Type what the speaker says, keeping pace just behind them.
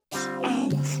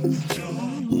Send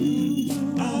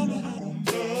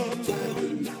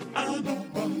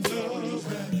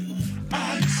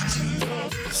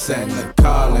a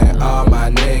callin', all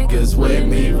my niggas with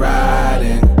me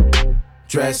riding.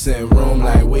 Dressing room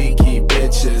like we keep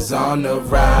bitches on the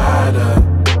rider.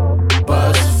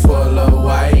 Bus full of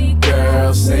white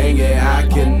girls singing I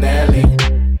can Nelly.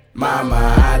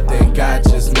 Mama, I think I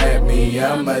just met me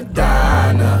a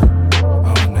Madonna.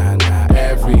 Oh nah nah,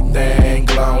 everything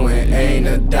glowing ain't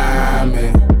a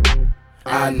diamond.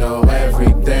 I know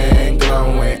everything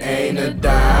glowing ain't a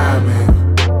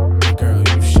diamond. Girl,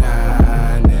 you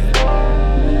shining.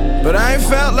 But I ain't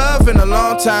felt love in a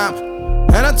long time,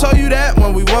 and I told you that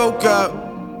when we woke up.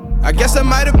 I guess that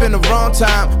might have been the wrong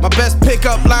time. My best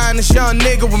pickup line is young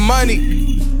nigga with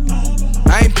money.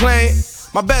 I ain't playing.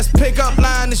 My best pickup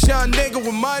line is young nigga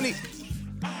with money.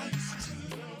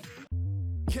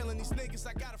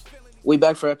 We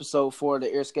back for episode 4 of the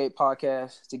Airscape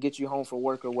podcast to get you home from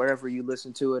work or wherever you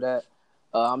listen to it at.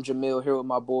 I'm Jamil here with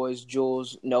my boys,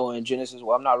 Jules, Noah, and Genesis.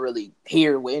 Well, I'm not really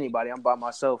here with anybody. I'm by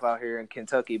myself out here in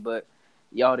Kentucky, but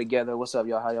y'all together. What's up,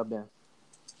 y'all? How y'all been?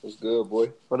 What's good,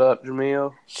 boy? What up,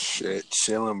 Jamil? Shit,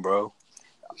 chilling, bro.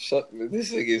 Shut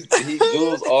this nigga.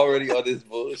 Jules already on this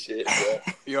bullshit, bro.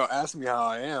 Yo, ask me how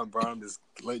I am, bro. I'm just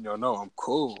letting y'all know I'm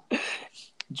cool.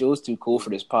 Jules too cool for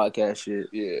this podcast shit.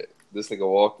 Yeah, this nigga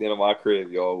walked into my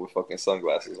crib, y'all, with fucking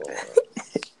sunglasses on.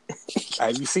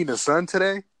 Have you seen the sun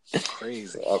today?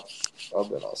 Crazy. I've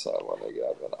been outside, my nigga.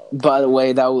 I've been out. By the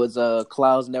way, that was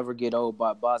Clouds Never Get Old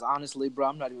by Boz. Honestly, bro,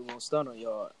 I'm not even gonna stun on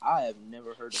y'all. I have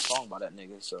never heard a song by that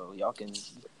nigga, so y'all can.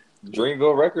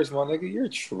 Dreamville Records, my nigga, you're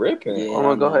tripping. Yeah, I'm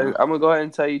gonna go ahead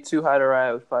and tell you, Too High to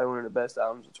Ride was probably one of the best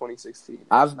albums of 2016.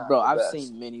 I've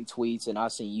seen many tweets and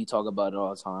I've seen you talk about it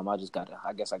all the time. I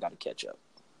guess I gotta catch up.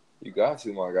 You got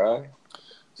to, my guy.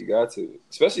 You got to,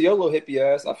 especially your little hippie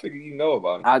ass. I figure you know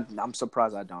about it. I'm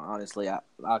surprised I don't. Honestly,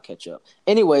 I'll catch up.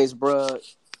 Anyways, bro,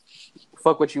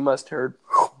 Fuck what you must heard.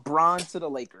 Bron to the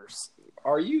Lakers.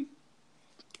 Are you?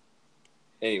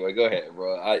 Anyway, go ahead,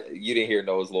 bro. You didn't hear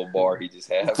Noah's little bar he just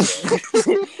had. Noah's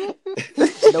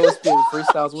spitting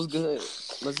freestyles. What's good?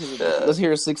 Let's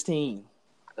hear a 16.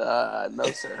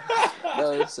 No sir.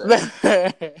 No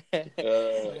sir.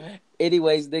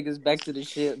 Anyways, niggas, back to the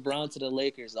shit. Bron to the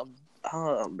Lakers.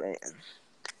 Oh man,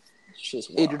 shit's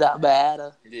wild. It did not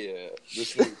matter. Yeah,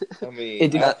 this is, I mean, It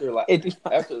did after It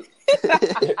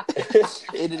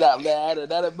did not matter.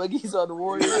 Now that Buggy's on the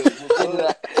Warriors,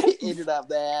 it did not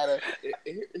matter.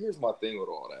 Here's my thing with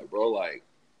all that, bro. Like,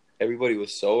 everybody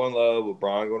was so in love with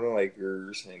Bron going to the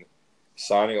Lakers and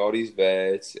signing all these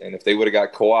vets. And if they would have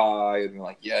got Kawhi, and been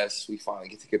like, yes, we finally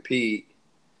get to compete.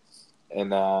 And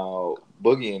now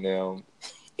Boogie and them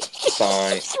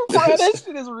signed. Bro, that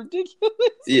shit is ridiculous.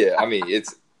 Yeah, I mean,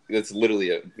 it's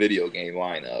literally a video game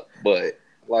lineup. But,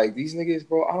 like, these niggas,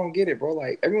 bro, I don't get it, bro.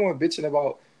 Like, everyone bitching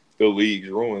about the league's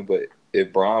ruined, but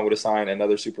if Bron would have signed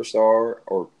another superstar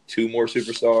or 2 more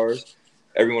superstars,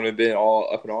 everyone would have been all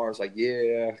up in arms, like,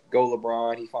 yeah, go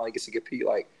LeBron. He finally gets to compete.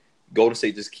 Like, Golden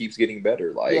State just keeps getting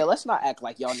better. Like, yeah, let's not act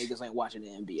like y'all niggas ain't watching the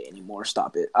NBA anymore.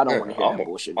 Stop it. I don't want to hear that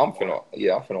bullshit anymore.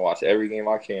 I'm finna watch every game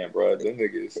I can, bro. Them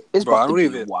niggas. It's Bro, about to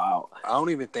be wild. I don't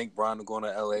even think Bron going to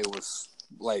LA was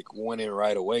like winning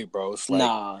right away, bro. It's like,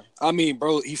 nah. I mean,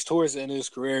 bro, he's towards the end of his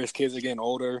career. His kids are getting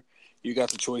older. You got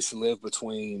the choice to live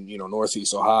between,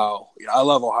 Northeast Ohio. I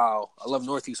love Ohio. I love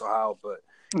Northeast Ohio, but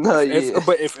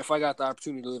if I got the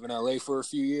opportunity to live in LA for a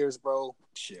few years, bro,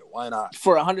 shit, why not?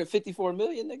 For $154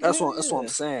 million, nigga. That's what I'm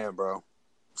saying, bro.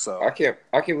 So I can't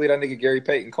believe that nigga Gary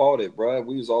Payton called it, bro.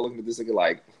 We was all looking at this nigga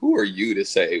like, who are you to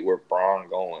say where Bron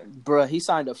going? Bro, he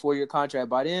signed a 4-year contract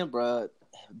by then, bro.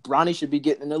 Bronny should be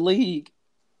getting in the league.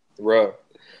 Bro,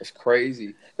 it's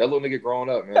crazy. That little nigga growing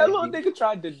up, man. That little nigga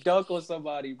tried to dunk on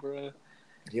somebody, bro.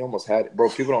 He almost had it. Bro,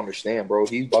 people don't understand, bro.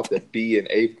 He's about to be an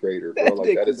 8th grader, bro.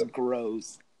 Like, that is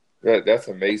gross. That's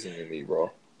amazing to me, bro.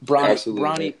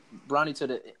 Bronny to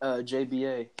the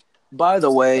JBA. By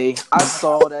the way, I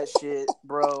saw that shit,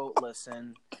 bro.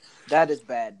 Listen, that is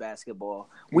bad basketball.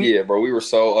 Yeah, bro. We were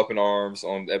so up in arms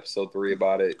on episode 3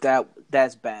 about it.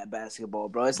 That's bad basketball,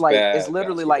 bro. It's like it's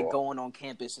literally like going on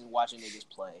campus and watching niggas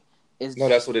play.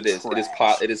 That's what it is.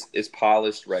 Trash. It's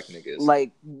polished rec niggas.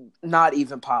 Like, not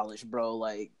even polished, bro.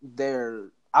 Like,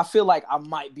 I feel like I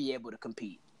might be able to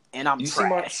compete, and I'm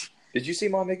trash. Did you see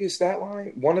my nigga's stat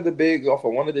line? One of the big off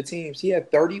of one of the teams, he had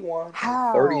 31,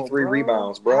 33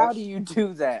 rebounds, bro. How do you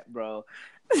do that, bro?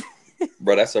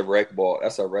 Bro, that's a rec ball.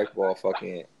 That's a rec ball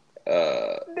fucking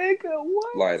nigga,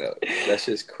 what? lineup. That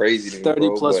shit's crazy to me, 30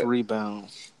 bro. plus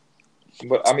rebounds.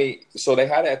 But I mean, so they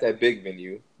had it at that big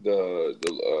venue, the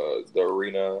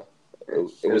arena.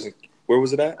 It Where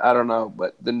was it at? I don't know,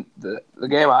 but the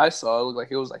game I saw, it looked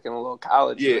like it was like in a little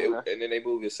college arena. And then they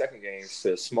moved the second game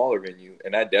to a smaller venue,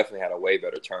 and that definitely had a way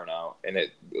better turnout, and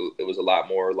it was a lot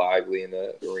more lively in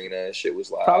the arena, and shit was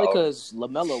loud. Probably because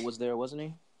LaMelo was there, wasn't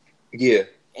he? Yeah.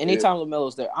 Anytime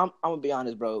LaMelo's there, I'm gonna be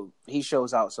honest, bro. He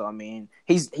shows out, so I mean,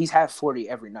 he's had 40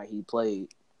 every night he played.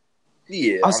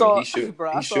 Yeah, I saw he's shooting at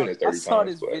 30 I saw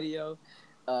times, this video.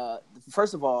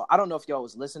 First of all, I don't know if y'all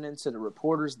was listening to the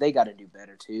reporters. They got to do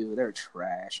better too. They're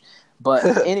trash. But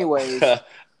anyways,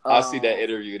 I see that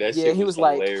interview. That shit was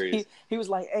hilarious. Like he was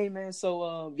like, "Hey man,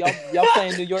 so y'all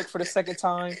playing New York for the second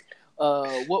time.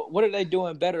 What are they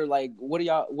doing better? Like, what do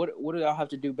y'all have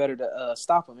to do better to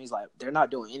stop them?" He's like, "They're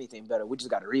not doing anything better. We just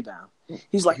got to rebound."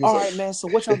 He's like, "All right, man. So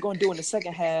what y'all gonna do in the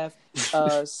second half?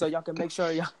 So y'all can make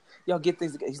sure y'all get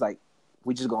things." He's like,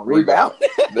 "We just gonna rebound."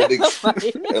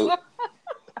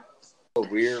 So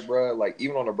weird, bro. Like,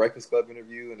 even on the Breakfast Club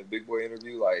interview and the Big Boy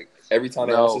interview, like, every time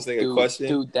they ask this nigga a question.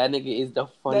 Dude, that nigga is the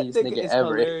funniest nigga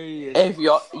ever. Hilarious. If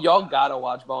y'all gotta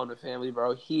watch Ball in the Family,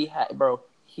 bro.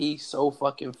 He's so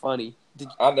fucking funny.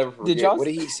 I'll never forget. What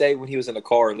did he say when he was in the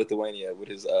car in Lithuania with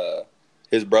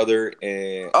his brother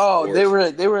and? Oh, they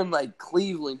were in like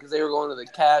Cleveland because they were going to the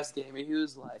Cavs game, and he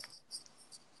was like,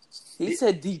 he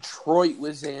said Detroit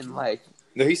was in like.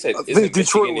 No, he said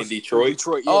Detroit was in Detroit.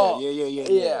 Detroit,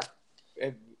 yeah.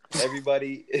 And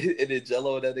everybody in the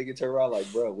Jello and that nigga turn around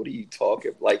like, bro, what are you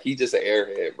talking? Like, he just an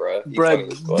airhead, bro.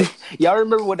 Y'all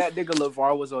remember when that nigga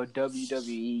LeVar was on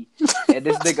WWE and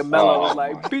this nigga Melo was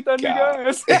like, beat that nigga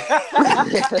ass.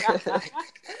 That's like,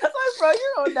 bro,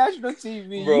 you're on national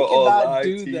TV. Bro, you cannot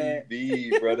do that.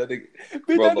 Bro, that nigga,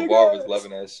 LeVar was loving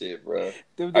that shit, bro.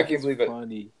 I can't believe it.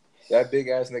 Funny. That big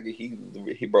ass nigga,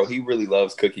 he really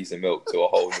loves cookies and milk to a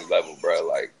whole new level, bro.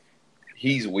 Like,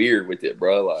 he's weird with it,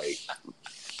 bro. Like,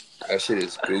 that shit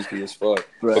is goofy as fuck.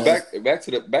 Right. But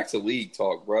back to league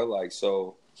talk, bro. Like,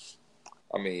 so,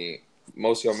 I mean,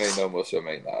 most of y'all may know, most of y'all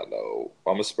may not know.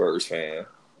 I'm a Spurs fan,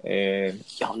 and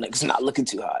y'all niggas not looking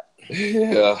too hot.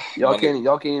 Yeah, y'all can't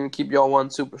even keep y'all one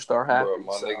superstar happy. Bro,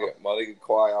 my nigga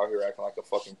Kawhi out here acting like a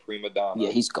fucking prima donna. Yeah,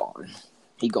 he's gone.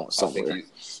 He going somewhere. I think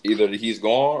either he's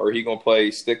gone or he gonna play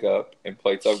stick up and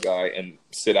play tough guy and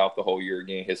sit out the whole year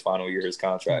again. His final year, his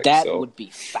contract. That would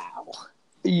be foul.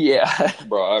 Yeah,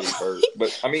 bro, I'd be hurt.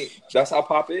 But I mean, that's how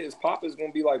Pop is. Pop is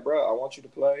gonna be like, bro, I want you to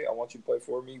play. I want you to play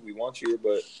for me. We want you,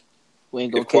 but we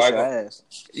ain't gonna kiss your ass.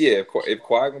 Yeah, if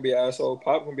Kawhi gonna be an asshole,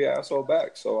 Pop gonna be an asshole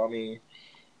back. So I mean,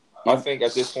 I think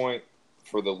at this point,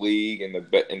 for the league and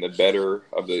the better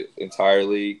of the entire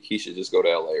league, he should just go to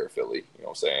LA or Philly. You know what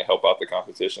I'm saying? Help out the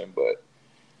competition. But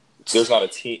there's not a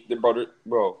team,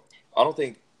 bro. I don't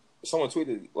think someone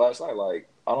tweeted last night. Like,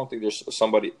 I don't think there's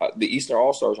somebody. The Eastern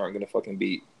All Stars aren't going to fucking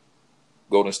beat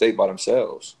Golden State by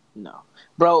themselves. No,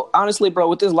 bro. Honestly, bro,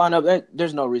 with this lineup,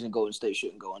 there's no reason Golden State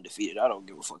shouldn't go undefeated. I don't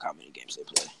give a fuck how many games they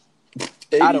play.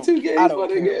 82 games, I don't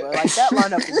care, bro. Like, that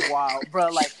lineup is wild, bro.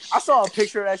 Like, I saw a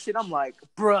picture of that shit. I'm like,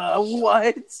 bro,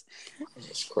 what?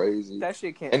 That's crazy. That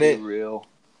shit can't be real.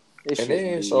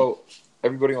 So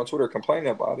everybody on Twitter complaining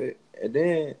about it, and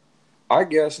then I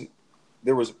guess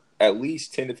there was at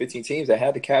least 10 to 15 teams that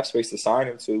had the cap space to sign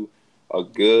him to a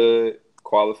good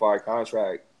qualified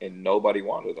contract, and nobody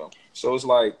wanted them. So it's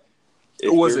like,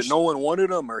 was it no one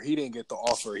wanted him, or he didn't get the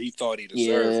offer he thought he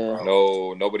deserved? Yeah.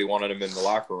 No, nobody wanted him in the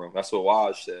locker room. That's what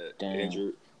Waj said.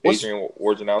 Adrian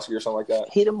Wojnarowski or something like that.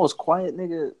 He the most quiet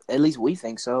nigga. At least we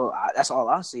think so. That's all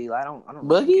I see. Like, I don't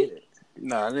Boogie? Really get it.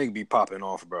 Nah, that nigga be popping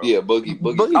off, bro. Yeah, Boogie.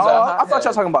 I thought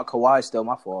y'all talking about Kawhi still.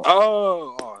 My fault.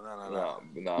 No.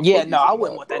 Yeah, no, I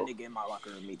wouldn't want that nigga in my locker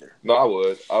room either. No,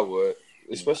 I would.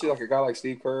 Especially like a guy like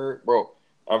Steve Kerr, bro.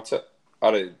 I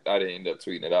didn't end up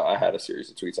tweeting it out. I had a series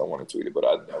of tweets I wanted to tweet it, but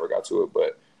I never got to it.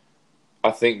 But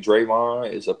I think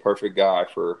Draymond is a perfect guy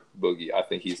for Boogie. I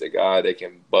think he's a guy they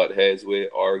can butt heads with,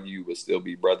 argue, but still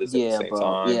be brothers at the same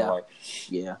time.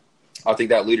 Yeah. I think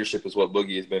that leadership is what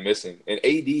Boogie has been missing. And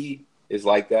AD is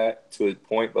like that to a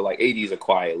point, but like AD is a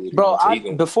quiet leader. Bro,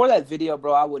 before that video,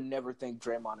 bro, I would never think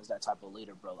Draymond is that type of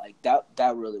leader, bro. Like, that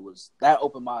really was – that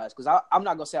opened my eyes. Because I'm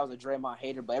not going to say I was a Draymond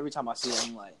hater, but every time I see him,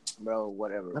 I'm like, bro,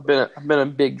 whatever. Bro. I've been a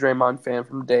big Draymond fan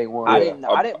from day one. I didn't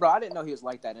know he was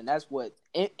like that. And that's what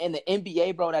 – in the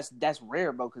NBA, bro, that's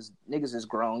rare, bro, because niggas is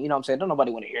grown. You know what I'm saying? Don't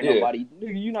nobody want to hear nobody.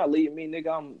 Nigga, you not leading me,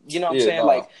 nigga. You know what I'm saying? Nah.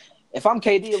 Like – if I'm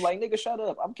KD, I'm like, nigga, shut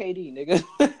up. I'm KD,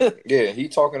 nigga. Yeah, he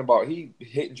talking about he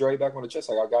hitting Dre back on the chest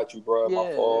like, I got you, bro.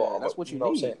 My fault. That's what you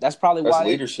need. That's probably why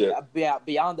leadership.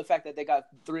 Beyond the fact that they got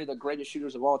 3 of the greatest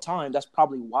shooters of all time, that's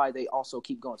probably why they also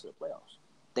keep going to the playoffs.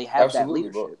 They have that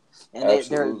leadership, and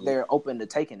they're open to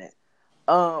taking it.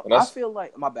 I feel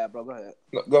like my bad, bro. Go ahead.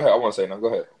 No, go ahead. I want to say no. Go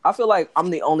ahead. I feel like I'm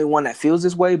the only one that feels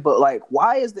this way, but like,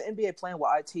 why is the NBA playing with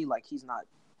IT like he's not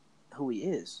who he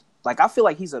is? Like, I feel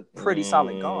like he's a pretty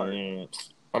solid guard.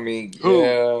 I mean,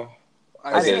 yeah.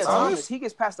 Isaiah Thomas, he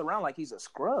gets passed around like he's a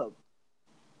scrub.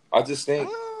 I just think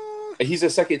he's a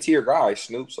second tier guy,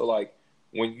 Snoop. So like,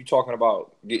 when you're talking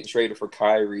about getting traded for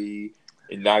Kyrie,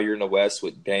 and now you're in the West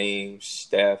with Dame,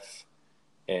 Steph,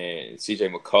 and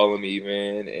CJ McCollum,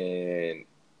 even, and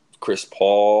Chris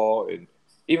Paul, and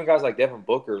even guys like Devin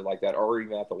Booker, like that, are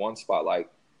even at the one spot. Like,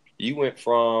 you went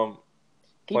from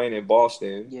playing in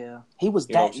Boston. Yeah, he was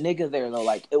that nigga there though.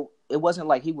 Like, it wasn't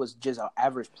like he was just an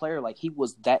average player. Like, he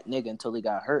was that nigga until he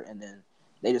got hurt, and then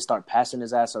they just start passing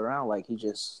his ass around. Like, he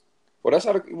just.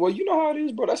 Well, you know how it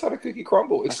is, bro. That's how the cookie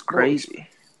crumble. It's crazy,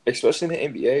 especially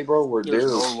in the NBA, bro. Where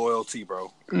there's no loyalty,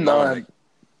 bro. None.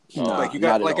 Like you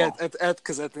got like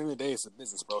because at the end of the day, it's a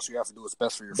business, bro. So you have to do what's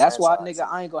best for your. That's why, nigga,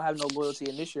 I ain't gonna have no loyalty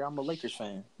in this year. I'm a Lakers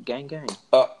fan. Gang.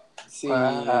 See,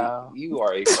 you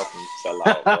are a fucking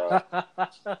sellout,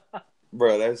 bro.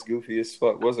 Bro, that's goofy as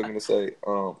fuck. What was I gonna say?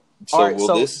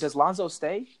 Does Lonzo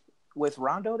stay with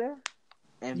Rondo there?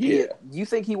 And you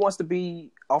think he wants to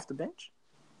be off the bench?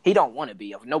 He don't want to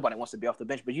be. Nobody wants to be off the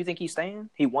bench, but you think he's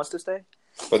staying? He wants to stay.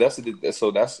 But that's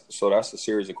the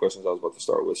series of questions I was about to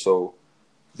start with. So,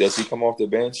 does he come off the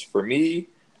bench? For me,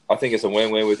 I think it's a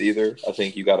win-win with either. I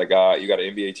think you got an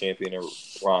NBA champion in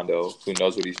Rondo who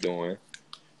knows what he's doing,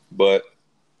 but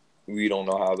we don't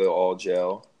know how they'll all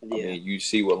gel. Yeah. I mean, you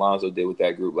see what Lonzo did with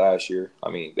that group last year. I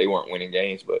mean, they weren't winning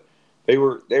games, but they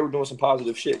were doing some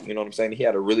positive shit. You know what I'm saying? He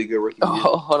had a really good rookie year.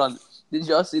 Oh, hold on. Did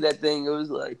y'all see that thing? It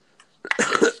was like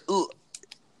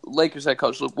Lakers head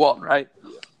coach Luke Walton, right?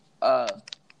 Yeah.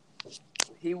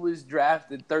 He was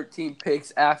drafted 13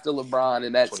 picks after LeBron,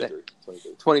 and that's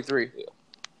 23. Yeah.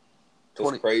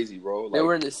 That's crazy, bro. They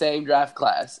were in the same draft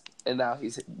class, and now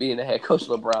he's being the head coach of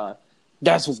LeBron.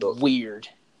 That's weird.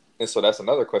 And so that's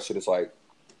another question. It's like,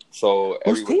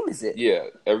 whose team is it? Yeah,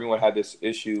 everyone had this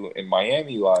issue in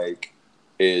Miami. Like,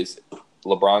 is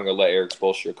LeBron gonna let Eric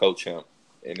Spoelstra coach him?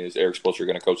 And is Eric Spoelstra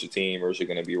gonna coach the team, or is it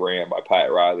gonna be ran by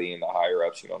Pat Riley and the higher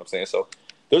ups? You know what I'm saying? So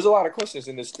there's a lot of questions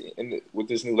in this with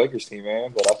this new Lakers team,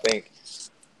 man. But I think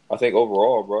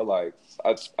overall, bro, like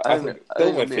I think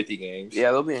they'll win 50 games.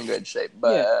 Yeah, they'll be in good shape.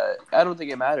 But I don't think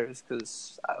it matters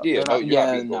because it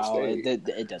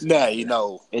doesn't.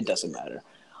 No, it doesn't matter.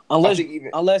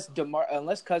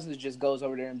 Unless Cousins just goes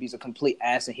over there and be's a complete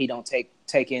ass and he don't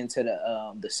take into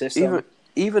the system.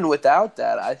 Even without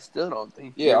that, I still don't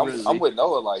think. Yeah, I'm with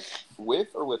Noah. Like, with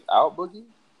or without Boogie,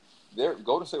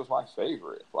 Golden State was my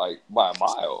favorite, like by a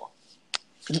mile.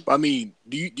 I mean,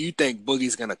 do you think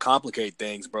Boogie's gonna complicate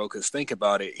things, bro? Because think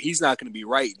about it, he's not gonna be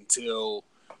right until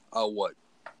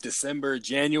December,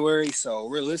 January. So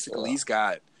realistically, he's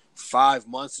got 5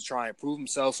 months to try and prove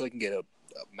himself, so he can get a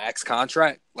max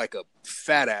contract, like a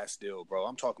fat ass deal, bro.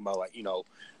 I'm talking about like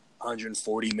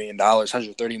 $140 million,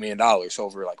 $130 million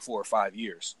over like 4 or 5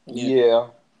 years. Yeah.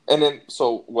 And then,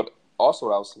 what I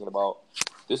was thinking about,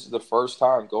 this is the first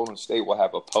time Golden State will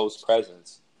have a post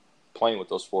presence playing with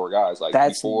those 4 guys. Like,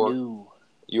 that's before, new.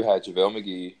 You had JaVale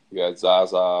McGee, you had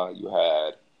Zaza, you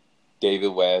had David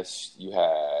West, you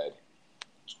had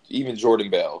even Jordan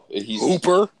Bell.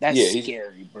 Hooper? That's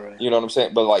scary, bro. You know what I'm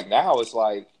saying? But like now it's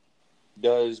like,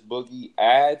 does Boogie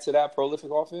add to that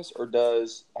prolific offense, or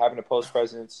does having a post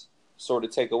presence sort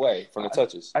of take away from the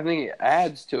touches? I think it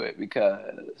adds to it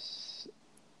because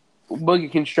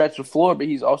Boogie can stretch the floor, but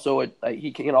he's also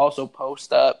he can also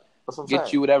post up,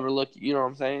 get you whatever look. You know what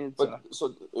I'm saying? But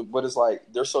it's like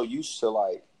they're so used to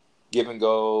like give and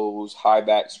goes, high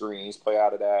back screens, play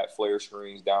out of that, flare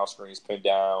screens, down screens, pin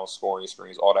down, scoring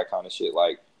screens, all that kind of shit.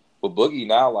 Like with Boogie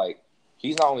now, like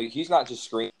he's not just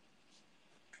screening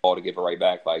ball to give it right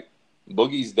back. Like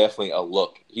Boogie's definitely a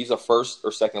look. He's a first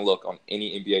or second look on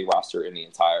any NBA roster in the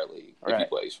entire league if he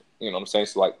plays. You know what I'm saying?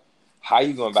 So like, how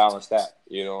you gonna balance that?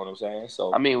 You know what I'm saying?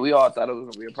 So I mean, we all thought it was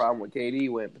gonna be a problem when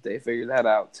KD went, but they figured that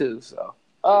out too. So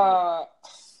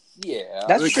yeah,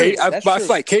 that's true. I feel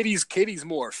like KD's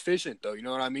more efficient though. You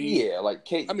know what I mean? Yeah, like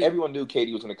everyone knew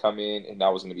KD was gonna come in and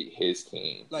that was gonna be his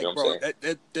team. Like, you know what I'm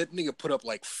saying? that nigga put up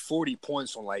like 40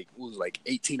 points on like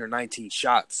 18 or 19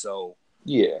 shots. So.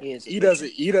 Yeah, he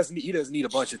doesn't need a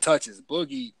bunch of touches.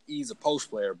 Boogie, he's a post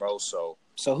player, bro. So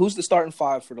who's the starting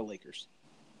 5 for the Lakers?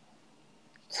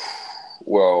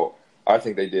 Well, I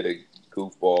think they did a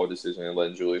goofball decision in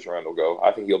letting Julius Randle go.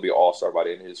 I think he'll be an all-star by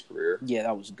the end of his career. Yeah,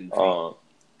 that was goofy.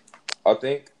 I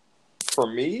think for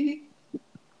me,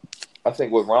 I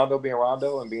think with Rondo being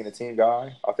Rondo and being a team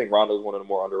guy, I think Rondo is one of the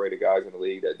more underrated guys in the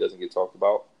league that doesn't get talked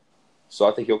about. So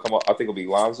I think he'll come up. I think it'll be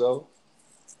Lonzo.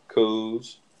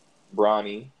 Kuz,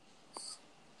 Bronny,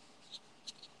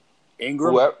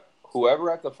 Ingram,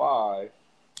 whoever at the 5,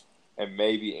 and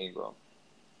maybe Ingram.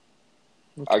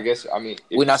 I guess. I mean,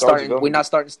 we're not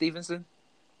starting Stevenson.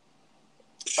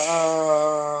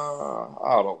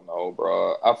 I don't know,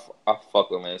 bro. I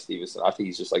fuck with Lance Stevenson. I think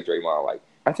he's just like Draymond. Like,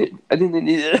 I think they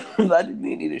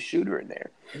need a shooter in there.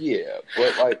 Yeah,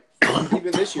 but like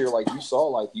even this year, like you saw,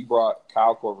 like you brought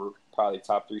Kyle Korver, probably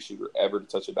top 3 shooter ever to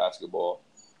touch a basketball.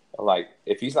 Like,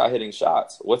 if he's not hitting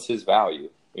shots, what's his value?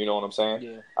 You know what I'm saying?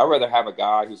 Yeah. I'd rather have a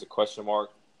guy who's a question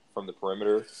mark from the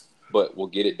perimeter, but will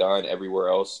get it done everywhere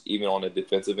else, even on the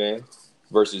defensive end,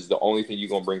 versus the only thing you're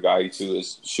going to bring value to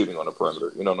is shooting on the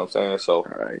perimeter. You know what I'm saying? So,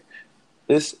 Right.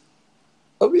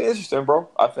 It'll be interesting, bro.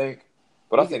 I think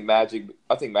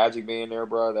Magic being there,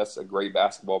 bro, that's a great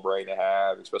basketball brain to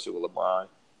have, especially with LeBron.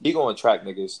 He going to attract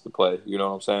niggas to play. You know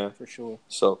what I'm saying? For sure.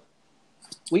 So,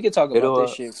 we could talk about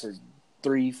this shit for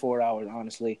 3-4 hours,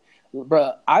 honestly.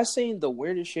 Bruh, I seen the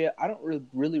weirdest shit. I don't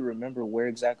really remember where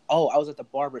exactly. Oh, I was at the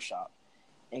barbershop.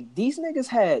 And these niggas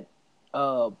had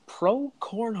pro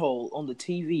cornhole on the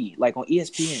TV, like on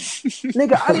ESPN.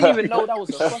 Nigga, I didn't even know that was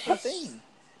a fucking thing.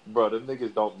 Bro, them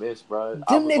niggas don't miss, bro. Them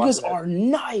niggas are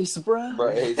nice, bro.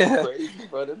 Bro, it's crazy,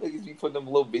 bro. Them niggas be putting them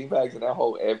little beanbags in that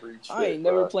hole every trip. I ain't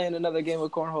never playing another game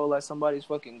of cornhole at somebody's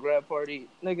fucking grad party.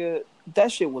 Nigga,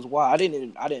 that shit was wild. I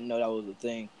didn't know that was a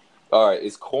thing. All right,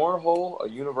 is cornhole a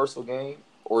universal game,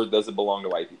 or does it belong to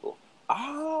white people?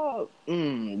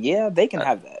 Yeah, they can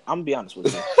have that. I'm gonna be honest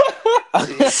with you.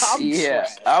 Yeah,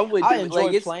 I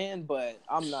enjoy playing, but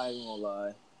I'm not even gonna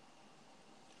lie.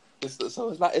 So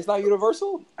it's not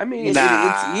universal. I mean,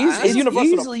 it's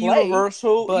universal to play,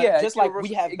 universal, but yeah, just like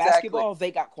we have basketball,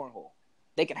 they got cornhole.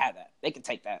 They can have that. They can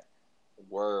take that.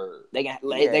 Word. They got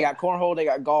cornhole. They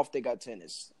got golf. They got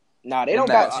tennis. Nah, they don't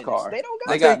got tennis.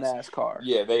 They got NASCAR.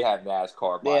 Yeah, they have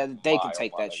NASCAR. Yeah, they can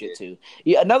take that shit too.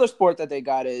 Yeah, another sport that they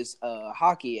got is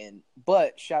hockey.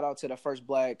 But shout out to the first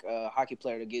black hockey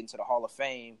player to get into the Hall of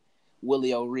Fame.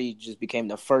 Willie O'Ree just became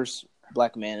the first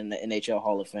black man in the NHL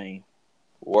Hall of Fame.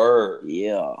 Word.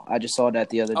 Yeah, I just saw that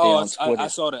the other day on Twitter. I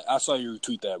saw that. I saw you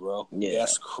retweet that, bro. Yeah,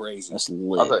 that's crazy. That's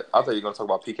lit. I thought you were gonna talk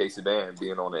about PK Subban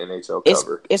being on the NHL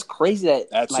cover. It's crazy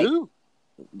that too.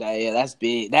 That's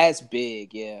big. That's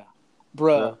big. Yeah,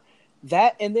 bro. Yeah.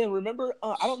 That and then remember,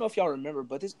 I don't know if y'all remember,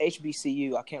 but this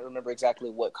HBCU, I can't remember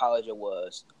exactly what college it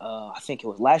was. I think it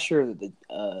was last year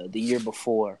or the year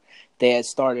before. They had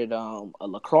started a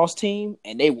lacrosse team,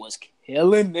 and they was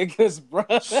killing niggas, bro.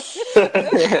 Bro,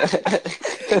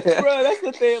 that's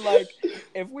the thing. Like,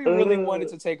 if we really wanted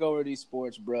to take over these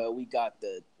sports, bro, we got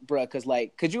because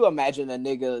like, could you imagine a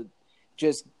nigga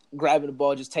just grabbing the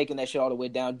ball, just taking that shit all the way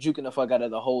down, juking the fuck out of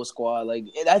the whole squad? Like,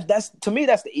 that's to me,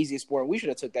 that's the easiest sport. We should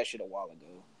have took that shit a while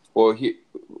ago. Well,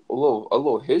 a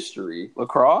little history.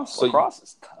 Lacrosse. So lacrosse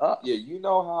is tough. Yeah, you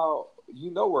know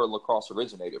where lacrosse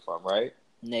originated from, right?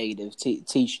 Negative.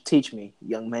 Teach me,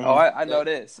 young man. Oh, I know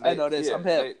this. I know this. I'm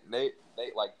hip. Nate,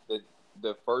 like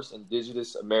the first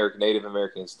indigenous Native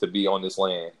Americans to be on this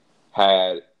land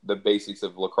had the basics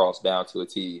of lacrosse down to a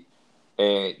T.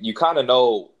 And you kind of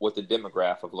know what the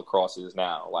demographic of lacrosse is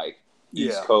now. Like,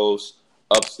 East Coast,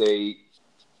 upstate,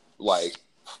 like,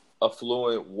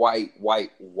 affluent white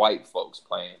folks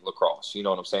playing lacrosse. You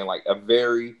know what I'm saying? Like, a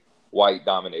very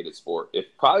white-dominated sport.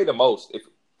 Probably the most. If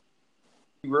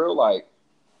real, like,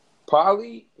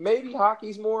 probably, maybe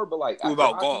hockey's more, but, like... What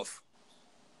about golf?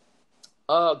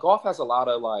 Golf has a lot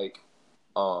of, like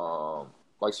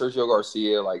Sergio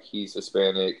Garcia, like, he's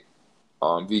Hispanic.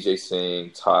 Vijay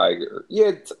Singh, Tiger.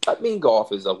 Yeah, I mean,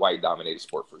 golf is a white-dominated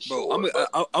sport for sure. Bro,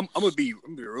 I'm gonna be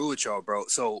real with y'all, bro.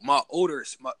 So one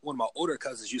of my older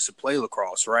cousins used to play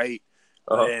lacrosse, right?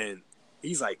 Uh-huh. And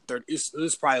he's like 30. This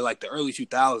is probably like the early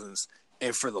 2000s,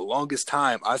 and for the longest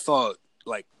time, I thought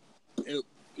like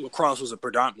lacrosse was a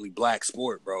predominantly black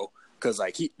sport, bro. Because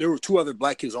like there were 2 other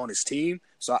black kids on his team,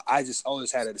 so I just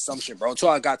always had an assumption, bro. Until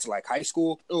I got to like high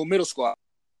school or middle school.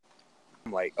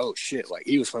 I'm like, oh shit! Like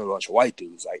he was playing with a bunch of white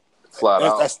dudes. Like flat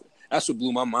out. That's what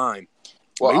blew my mind.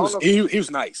 Well, he was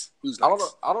nice. He was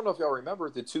nice. I don't know if y'all remember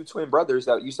the 2 twin brothers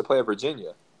that used to play at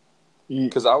Virginia.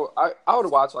 Because I would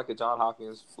watch like a John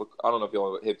Hopkins. I don't know if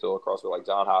y'all hit the lacrosse with like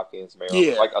John Hopkins, Maryland.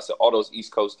 Yeah. Like I said, all those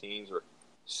East Coast teams were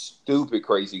stupid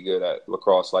crazy good at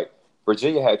lacrosse. Like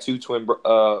Virginia had 2 twin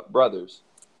brothers.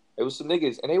 It was some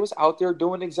niggas, and they was out there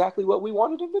doing exactly what we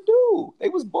wanted them to do. They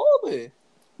was balling,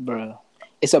 bro.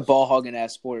 It's a ball hogging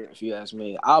ass sport, if you ask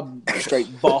me. I'll straight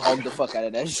ball hog the fuck out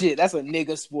of that shit. That's a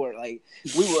nigga sport. Like,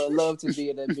 we would love to be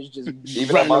in that bitch just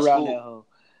even running around school, that hole.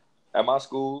 At my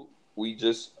school,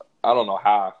 I don't know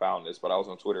how I found this, but I was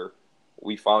on Twitter.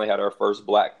 We finally had our first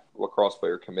black lacrosse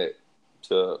player commit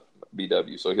to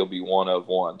BW, so he'll be one of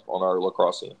one on our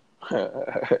lacrosse team.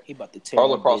 He about to tear our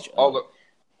lacrosse.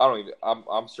 I don't even.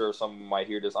 I'm sure someone might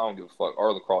hear this. I don't give a fuck.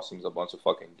 Our lacrosse team's a bunch of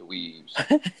fucking dweebs.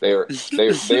 They're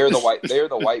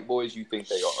the white boys you think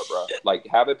they are, bro. Like,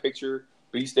 have a picture,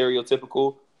 be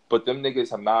stereotypical, but them niggas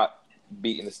have not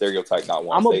beaten the stereotype not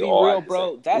once. I'm gonna be real,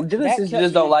 bro. Genesis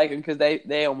just don't like him because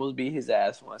they almost beat his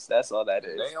ass once. That's all that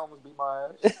is. They almost beat my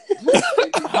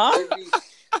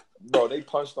ass. Bro, they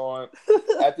punched on.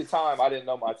 At the time, I didn't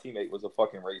know my teammate was a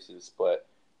fucking racist, but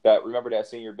remember that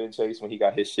senior Ben Chase when he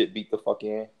got his shit beat the fuck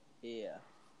in? Yeah.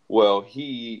 Well,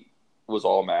 he was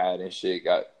all mad and shit,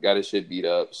 got his shit beat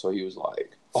up. So he was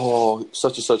like, "Oh,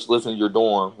 such and such lives in your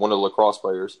dorm," one of the lacrosse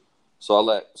players. So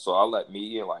I let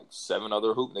me and like 7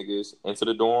 other hoop niggas into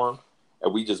the dorm,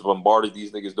 and we just bombarded these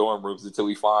niggas' dorm rooms until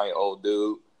we find old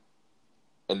dude.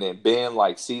 And then Ben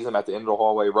like sees him at the end of the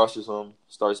hallway, rushes him,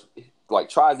 starts like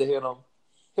tries to hit him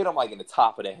like in the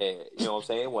top of the head. You know what I'm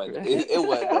saying? It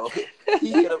wasn't though.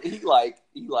 He hit him. He like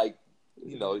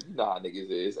you know how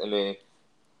niggas is. And then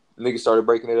niggas started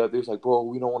breaking it up. They was like, "Bro,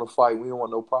 we don't want to fight. We don't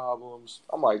want no problems."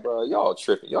 I'm like, "Bro, y'all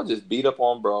tripping. Y'all just beat up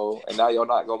on bro, and now y'all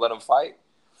not gonna let him fight."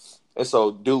 And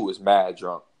so dude was mad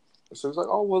drunk. And so he was like,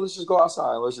 "Oh, well, let's just go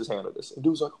outside and let's just handle this." And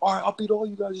dude was like, "All right, I'll beat all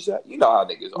you guys." Just that. You know how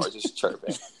niggas are, just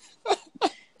chirping.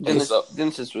 Dennis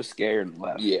was scared and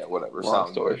left. Yeah, whatever.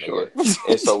 Long story short.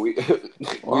 And so we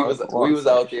was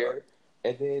out there,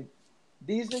 and then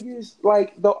these niggas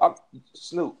like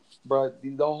Snoop, bro.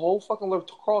 The whole fucking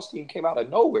lacrosse team came out of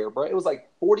nowhere, bro. It was like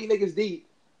 40 niggas deep,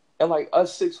 and like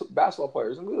us 6 basketball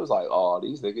players, and we was like, "Oh,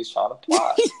 these niggas trying to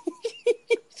plot."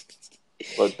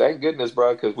 But thank goodness,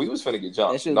 bro, because we was finna get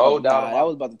jumped. No doubt. That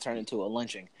was about to turn into a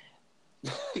lynching.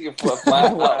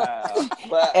 Wow.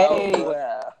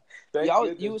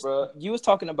 You was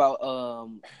talking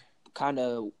about kind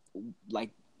of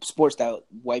like sports that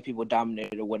white people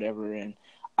dominated or whatever, and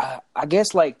I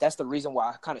guess like that's the reason why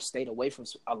I kind of stayed away from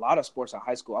a lot of sports in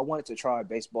high school. I wanted to try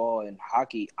baseball and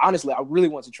hockey. Honestly, I really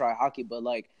wanted to try hockey, but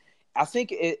like I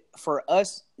think for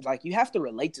us, like you have to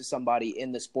relate to somebody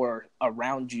in the sport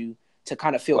around you to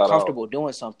kind of feel comfortable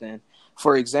doing something.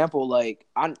 For example, like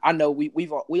I know we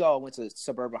all went to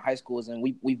suburban high schools, and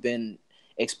we've been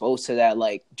exposed to that,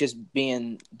 like just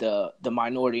being the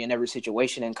minority in every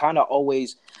situation, and kind of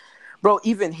always, bro,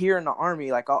 even here in the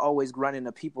Army, like I always run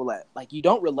into people that like you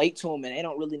don't relate to them and they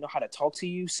don't really know how to talk to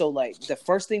you. So like the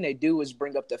first thing they do is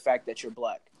bring up the fact that you're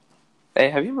black.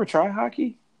 Hey, have you ever tried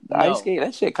hockey? Ice skate,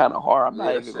 that shit kind of hard. I'm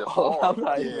not even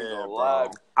gonna lie.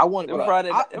 I want to.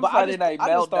 Friday night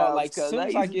meltdown. Like, as soon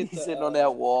as I get sitting on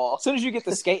that wall, as soon as you get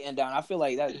the skating down, I feel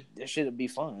like that should be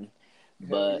fun.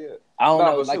 But I don't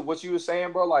know. Like what you were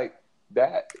saying, bro. Like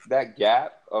that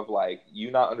gap of like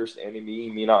you not understanding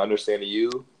me not understanding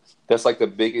you. That's like the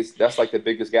biggest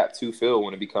gap to fill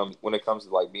when it comes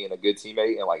to like being a good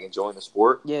teammate and like enjoying the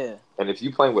sport. Yeah. And if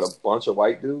you playing with a bunch of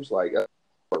white dudes, like.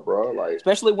 Bro, like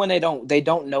especially when they don't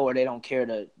know or they don't care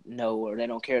to know or they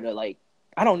don't care to like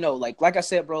I don't know like I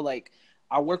said, bro, like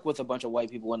I work with a bunch of white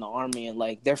people in the Army, and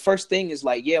like their first thing is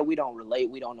like, yeah, we don't relate,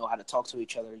 we don't know how to talk to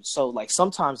each other. So like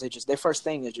sometimes their first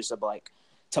thing is just like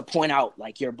to point out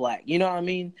like you're black, you know what I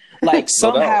mean? Like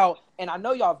somehow, and I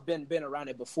know y'all have been around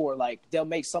it before. Like they'll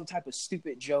make some type of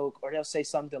stupid joke or they'll say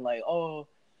something like,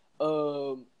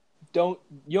 you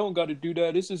don't got to do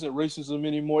that. This isn't racism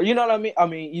anymore. You know what I mean? I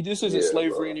mean, this isn't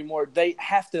slavery anymore. They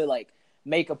have to like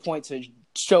make a point to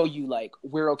show you like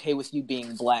we're okay with you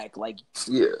being black. Like,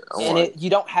 you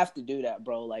don't have to do that,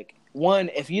 bro. Like, one,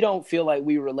 if you don't feel like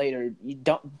we relate, or you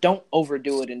don't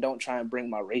overdo it and don't try and bring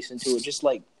my race into it. Just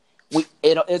like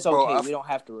it's okay. Bro, we don't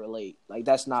have to relate. Like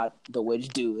that's not the way to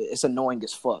do it. It's annoying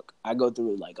as fuck. I go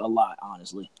through it like a lot,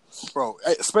 honestly. Bro,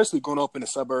 especially going up in the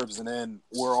suburbs, and then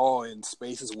we're all in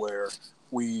spaces where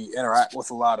we interact with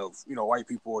a lot of white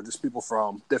people or just people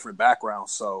from different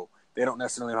backgrounds. So they don't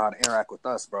necessarily know how to interact with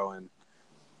us, bro. And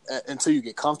until you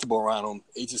get comfortable around them,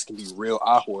 it just can be real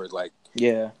awkward. Like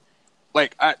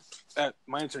like at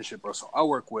my internship, bro. So I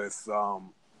work with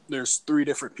there's 3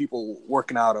 different people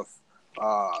working out of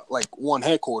like one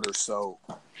headquarters, so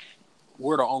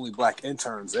we're the only black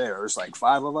interns there. There's like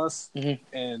 5 of us,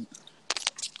 and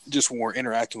just when we're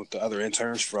interacting with the other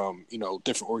interns from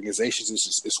different organizations,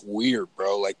 it's weird,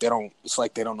 bro. Like it's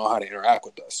like they don't know how to interact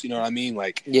with us. You know what I mean?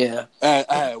 Like I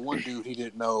had one dude, he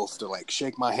didn't know if to like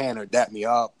shake my hand or dap me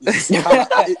up. Bro,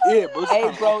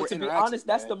 hey, bro, to be honest,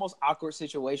 that's the most awkward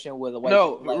situation with a white.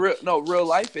 Real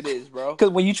life it is, bro.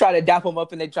 Because when you try to dap them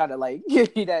up and they try to like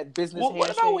give you that business. What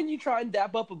about when you try and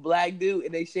dap up a black dude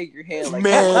and they shake your hand? Like,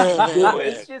 man,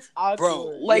 it's just awkward,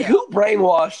 bro. Like who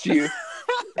brainwashed you?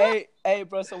 Hey, Hey,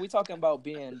 bro. So we talking about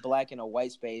being black in a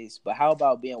white space, but how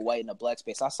about being white in a black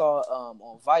space? I saw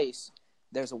on Vice,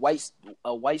 there's a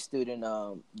white student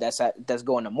that's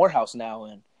going to Morehouse now,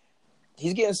 and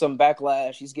he's getting some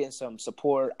backlash. He's getting some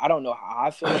support. I don't know how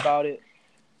I feel about it.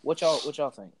 What y'all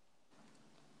think?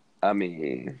 I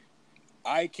mean,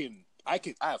 I can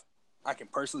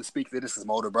personally speak to this. As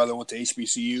my older brother went to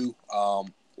HBCU.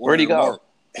 Where'd he go?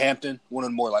 Hampton, one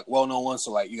of the more like well-known ones.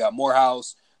 So like you got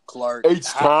Morehouse, Clark,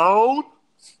 H-Town.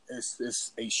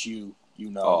 It's HU.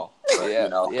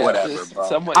 Whatever,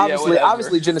 bro.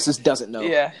 Obviously, Genesis doesn't know.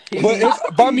 Yeah, but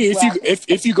I mean,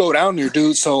 if you go down there,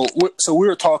 dude. So we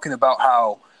were talking about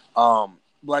how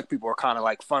black people are kind of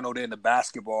like funneled into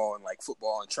basketball and like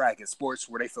football and track and sports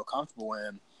where they feel comfortable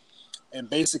in, and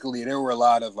basically there were a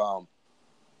lot of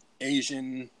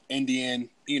Asian, Indian,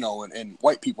 and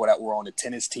white people that were on the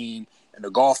tennis team and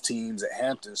the golf teams at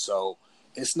Hampton. So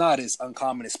it's not as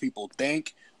uncommon as people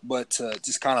think. But to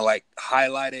just kind of like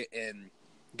highlight it and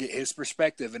get his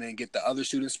perspective and then get the other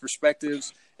students'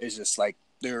 perspectives is just like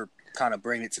they're kind of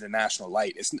bringing it to the national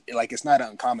light. It's not an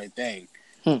uncommon thing.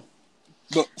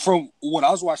 But from when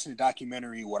I was watching the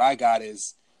documentary, what I got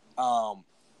is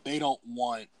they don't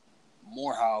want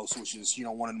Morehouse, which is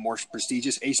one of the more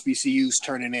prestigious HBCUs,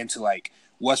 turning into like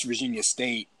West Virginia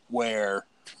State, where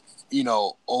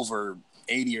over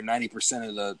 80 or 90%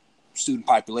 of the student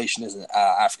population is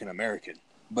African American.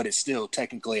 But it's still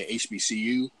technically an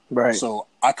HBCU. Right. So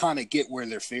I kind of get where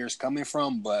their fear is coming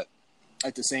from, but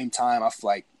at the same time, I feel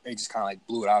like they just kind of like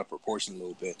blew it out of proportion a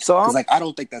little bit. So I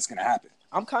don't think that's going to happen.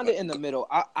 I'm kind of in the middle.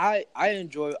 I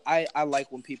like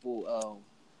when people,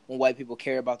 when white people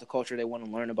care about the culture, they want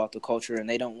to learn about the culture, and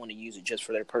they don't want to use it just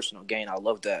for their personal gain. I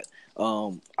love that.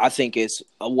 I think it's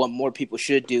what more people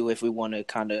should do if we want to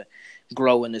kind of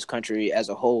grow in this country as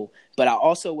a whole. But I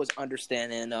also was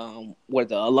understanding where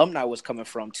the alumni was coming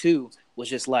from too, was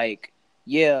just like,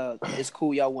 yeah, it's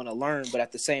cool y'all want to learn, but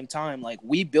at the same time, like,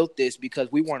 we built this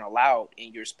because we weren't allowed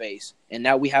in your space, and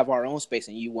now we have our own space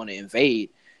and you want to invade.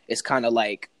 It's kind of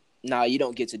like, nah, you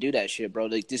don't get to do that shit, bro.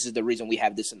 Like, this is the reason we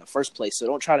have this in the first place. So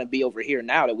don't try to be over here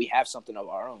now that we have something of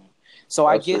our own. So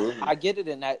I get it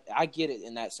in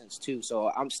that sense too. So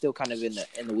I'm still kind of in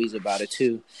the weeds about it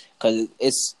too,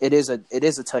 because it is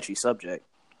a touchy subject.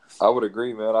 I would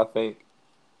agree, man. I think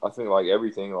like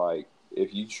everything, like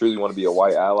if you truly want to be a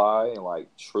white ally and like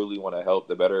truly want to help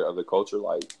the better of the culture,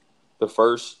 like the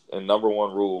first and number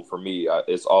one rule for me,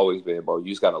 it's always been, bro, you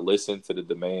just got to listen to the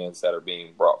demands that are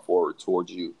being brought forward towards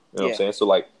you. You know what I'm saying? So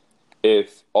like,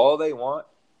 if all they want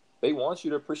you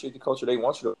to appreciate the culture, they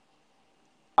want you to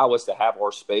allow us to have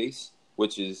our space,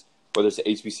 which is whether it's an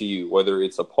HBCU, whether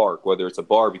it's a park, whether it's a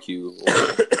barbecue,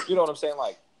 or, you know what I'm saying?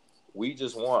 Like, we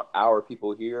just want our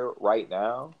people here right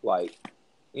now. Like,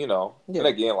 and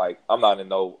again, like, I'm not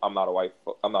a white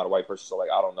person, so like,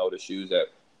 I don't know the shoes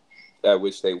at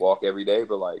which they walk every day,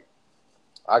 but like,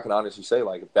 I can honestly say,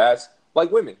 like, if that's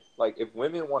like women, like if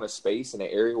women want a space in an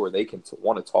area where they can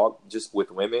want to talk just with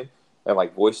women and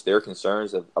like voice their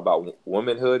concerns about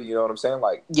womanhood, you know what I'm saying?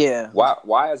 Like, yeah,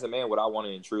 why as a man would I want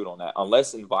to intrude on that?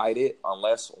 Unless invited,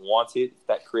 unless wanted,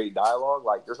 that create dialogue.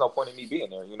 Like, there's no point in me being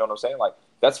there. You know what I'm saying? Like,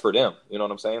 that's for them. You know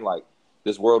what I'm saying? Like,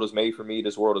 this world is made for me.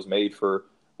 This world is made for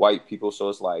white people. So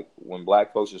it's like, when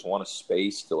black folks just want a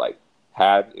space to like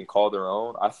have and call their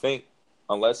own, I think,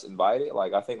 unless invited,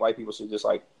 like, I think white people should just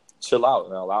like chill out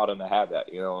and allow them to have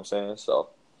that. You know what I'm saying? So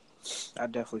I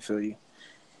definitely feel you.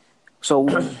 So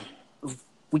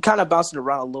we kind of bounced it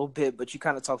around a little bit, but you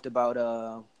kind of talked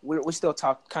about we're still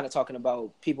talking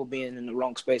about people being in the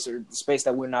wrong space, or the space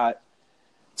that we're not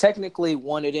technically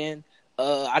wanted in.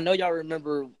 I know y'all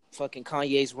remember fucking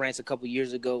Kanye's rants a couple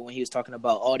years ago when he was talking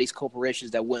about all these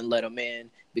corporations that wouldn't let him in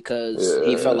because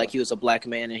he felt like he was a black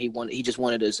man and he just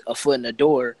wanted a foot in the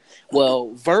door.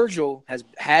 Well, Virgil has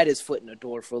had his foot in the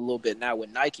door for a little bit now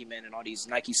with Nike, man, and all these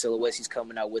Nike silhouettes he's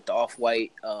coming out with, the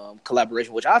Off-White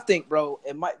collaboration, which I think, bro,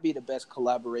 it might be the best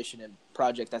collaboration and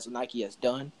project that Nike has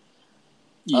done.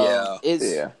 Yeah.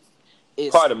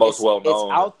 It's probably the most well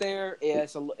known. It's out there. Yeah,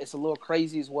 it's a little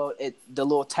crazy as well. The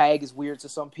little tag is weird to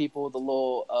some people. The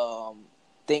little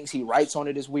things he writes on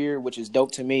it is weird, which is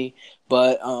dope to me.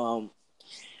 But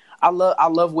I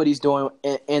love what he's doing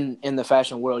in the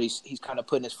fashion world. He's kind of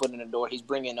putting his foot in the door. He's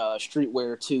bringing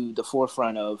streetwear to the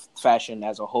forefront of fashion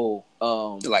as a whole.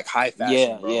 Like high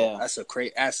fashion, bro. Yeah. That's a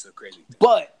crazy thing.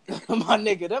 But my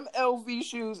nigga, them LV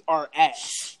shoes are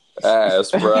ass.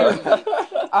 Ass, bro.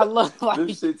 I love, like,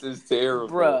 this shit is terrible,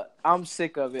 bro. I'm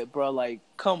sick of it, bro. Like,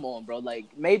 come on, bro. Like,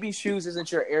 maybe shoes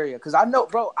isn't your area, because I know,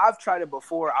 bro, I've tried it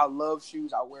before. I love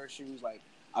shoes. I wear shoes. Like,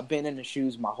 I've been into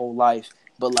shoes my whole life,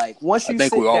 But like once you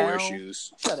sit down, wear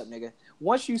shoes. Shut up, nigga.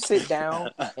 Once you sit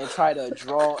down and try to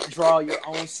draw your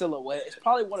own silhouette, it's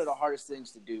probably one of the hardest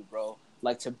things to do, bro.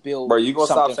 Like to build. Bro, you gonna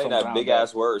stop saying that big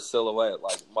ass word silhouette?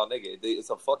 Like my nigga, it's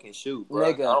a fucking shoe,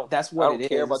 bro. Nigga, that's what it is. I don't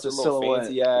care about your little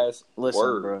fancy ass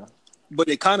word, bro. But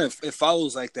it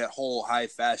follows like that whole high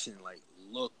fashion like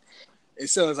look. It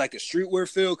still has like a streetwear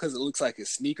feel because it looks like a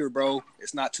sneaker, bro.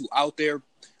 It's not too out there.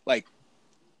 Like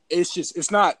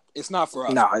it's not for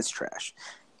us. No, it's trash.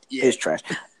 Yeah. It's trash.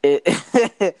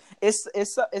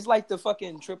 It's like the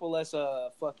fucking Triple S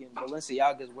fucking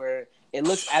Balenciagas where it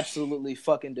looks absolutely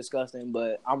fucking disgusting,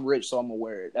 but I'm rich, so I'm gonna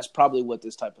wear it. That's probably what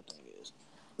this type of thing is.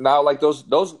 Now, like those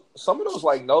some of those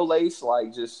like no lace,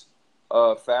 like just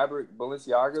fabric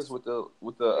Balenciagas with the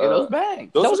those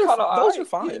bags. Those are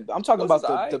fine. Yeah. I'm talking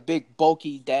about the big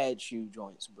bulky dad shoe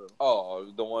joints, bro. Oh,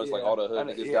 the ones like all the hood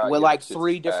niggas got with like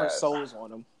 3 different soles on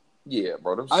them. Yeah,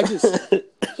 bro. I just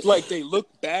like they look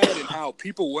bad, and how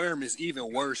people wear them is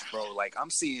even worse, bro. Like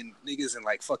I'm seeing niggas in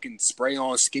like fucking spray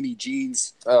on skinny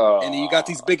jeans, and then you got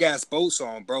these big ass boats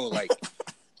on, bro. Like,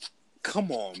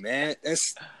 come on, man.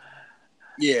 That's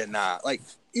nah. Like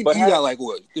you got like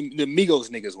what the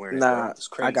Migos niggas wearing? Nah, it's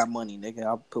crazy. I got money, nigga.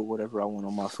 I'll put whatever I want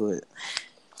on my foot.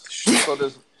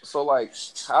 So like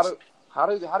how do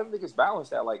niggas balance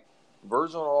that? Like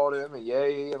Virgil and all them and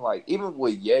Ye, and like even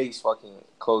with Ye's fucking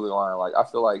clothing line, like I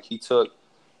feel like he took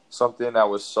something that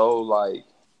was so like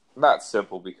not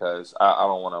simple, because I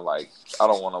don't want to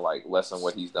like lessen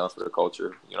what he's done for the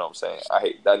culture. You know what I'm saying? I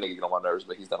hate that nigga get on my nerves,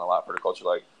 but he's done a lot for the culture.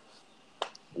 Like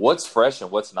what's fresh and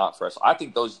what's not fresh. I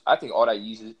think all that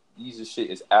Yeezus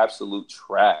shit is absolute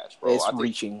trash, bro. It's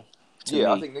reaching.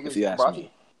 I think niggas. If you ask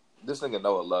me. This nigga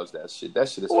Noah loves that shit. That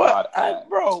shit is hot,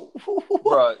 bro.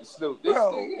 Bro, Snoop, this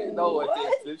nigga Noah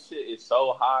thinks this shit is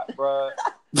so hot, bro.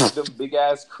 Them big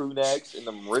ass crew necks and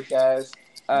them Rick ass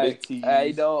big tees.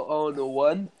 I don't own the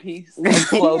one piece of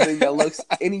clothing that looks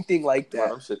anything like that.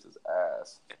 Bro, them shits is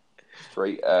ass,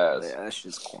 straight ass. Yeah, that's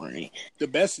just corny. The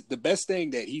best thing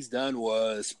that he's done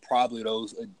was probably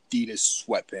those Adidas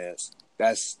sweatpants.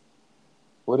 That's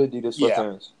what Adidas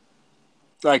sweatpants. Yeah.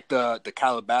 Like the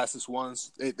Calabasas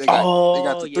ones, they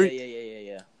got the 3.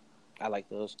 Yeah. I like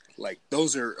those. Like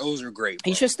those are great. Bro.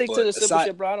 He should stick to the simple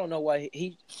shit, bro. I don't know why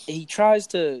he tries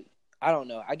to. I don't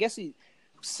know. I guess to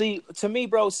me,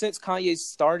 bro. Since Kanye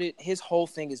started, his whole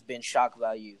thing has been shock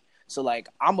value. So like,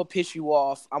 I'm gonna piss you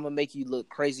off. I'm gonna make you look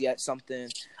crazy at something.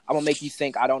 I'm gonna make you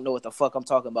think I don't know what the fuck I'm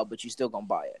talking about, but you still gonna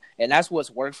buy it. And that's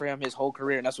what's worked for him his whole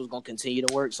career, and that's what's gonna continue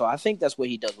to work. So I think that's what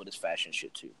he does with his fashion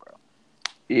shit too, bro.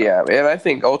 Yeah, man. I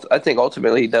think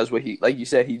ultimately he does what he, like you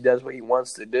said, he does what he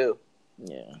wants to do.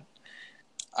 Yeah.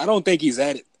 I don't think he's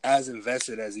as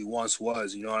invested as he once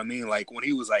was. You know what I mean? Like when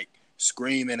he was like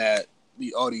screaming at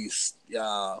all these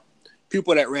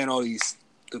people that ran all these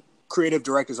the creative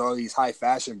directors, all these high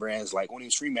fashion brands. Like when he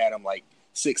was screaming at them like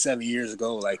 6-7 years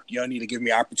ago, like y'all need to give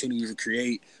me opportunities to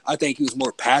create. I think he was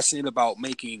more passionate about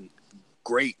making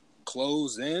great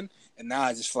clothes then, and now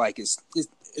I just feel like it's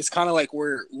kind of like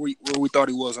where we thought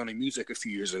he was on the music a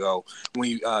few years ago when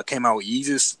he came out with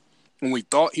Yeezus. When we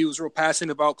thought he was real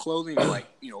passionate about clothing, like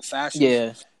fashion.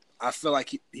 Yeah, I feel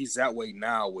like he's that way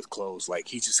now with clothes. Like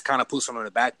he just kind of puts them on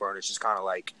the back burner. It's just kind of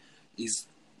like he's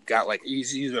got like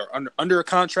he's either under a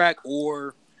contract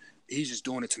or he's just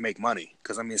doing it to make money.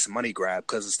 Because I mean, it's a money grab.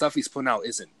 Because the stuff he's putting out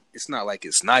it's not like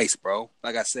it's nice, bro.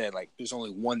 Like I said, like there's only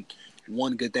one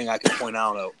good thing I can point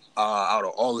out of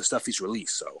all the stuff he's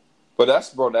released. So. But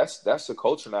that's the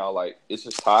culture now. Like it's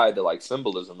just tied to like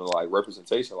symbolism and like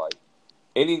representation. Like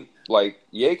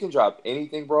Ye can drop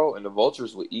anything, bro, and the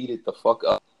vultures will eat it the fuck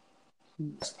up.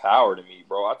 That's power to me,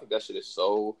 bro. I think that shit is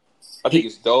so. I think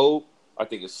it's dope. I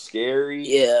think it's scary.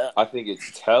 Yeah. I think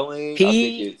it's telling.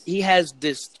 He has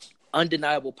this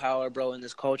undeniable power, bro, in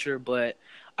this culture, but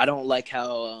I don't like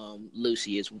how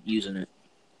Lucy is using it.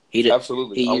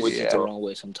 Absolutely. He uses it the wrong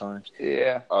way sometimes.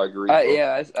 Yeah. I agree.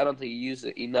 I don't think he uses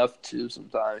it enough to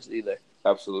sometimes either.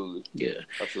 Absolutely. Yeah.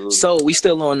 Absolutely. So we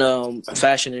still on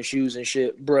fashion and shoes and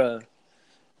shit, bruh.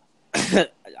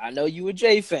 I know you a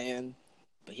Jay fan,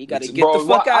 but he got to get the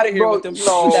fuck out of here with them shoes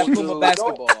that Puma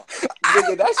basketball.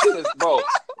 Nigga, that shit is, bro.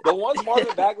 The ones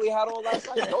Marvin Bagley had on last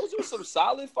night, those are some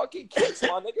solid fucking kicks,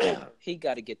 my nigga. He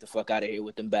got to get the fuck out of here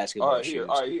with them basketball shoes.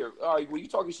 All right, when you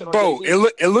talking shit on bro,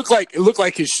 it looked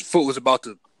like his foot was about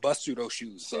to bust through those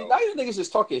shoes. See, now you niggas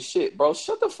just talking shit, bro.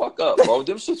 Shut the fuck up, bro.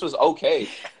 Them shits was okay.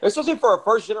 Especially for a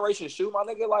first generation shoe, my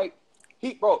nigga. Like,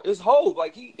 It's Hov.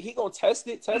 Like he gonna test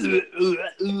it. Here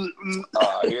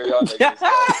y'all niggas.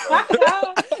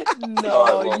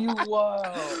 No, you wild.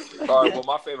 All right, well,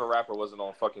 my favorite rapper wasn't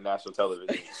on fucking national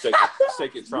television,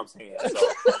 shaking Trump's hand. So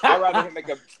I'd rather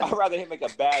him make a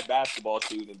bad basketball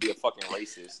shoe than be a fucking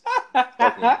racist.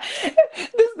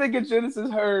 This nigga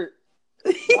Genesis hurt.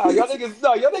 Y'all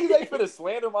niggas ain't finna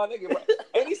slander my nigga. Bro.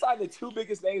 And he signed the two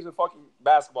biggest names in fucking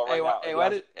basketball right now.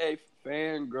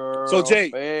 Fangirl. So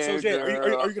Jay,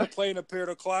 are you gonna play in a pair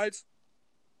of Clydes?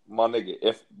 My nigga,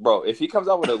 if he comes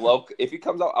out with I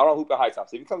don't hoop at high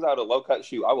tops. If he comes out with a low cut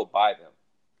shoe, I will buy them.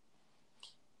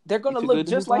 They're gonna look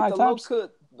just like the low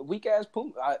cut weak ass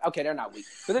Puma. Okay, they're not weak,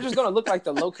 but they're just gonna look like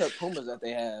the low cut Pumas that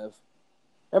they have.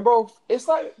 And bro, it's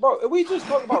like, we just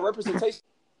talking about representation.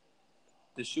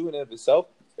 The shoe in and of itself,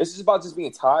 it's just about just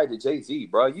being tied to Jay-Z,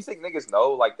 bro. You think niggas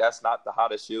know like that's not the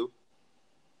hottest shoe?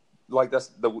 Like that's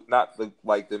the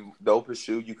dopest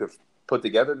shoe you could put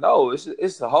together? No, it's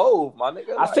the Hov, my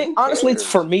nigga. I think honestly,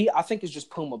 for me, I think it's just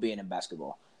Puma being in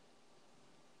basketball.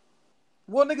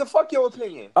 Well, nigga, fuck your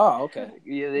opinion. Oh, okay.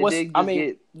 Yeah, they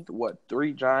get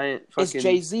 3 giant fucking... It's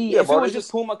Jay-Z. If it was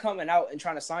just Puma coming out and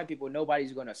trying to sign people,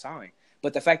 nobody's going to sign.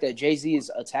 But the fact that Jay-Z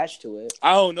is attached to it...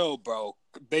 I don't know, bro.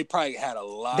 They probably had a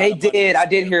lot They did. I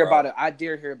did hear about it. I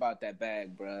did hear about that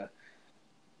bag, bro.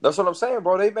 That's what I'm saying,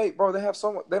 bro. They have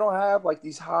they don't have, like,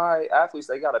 these high athletes.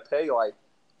 They got to pay, like,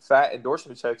 fat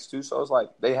endorsement checks, too. So it's like,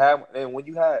 they have... And when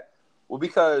you had... Well,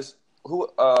 because...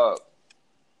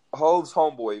 Hov's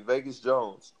homeboy, Vegas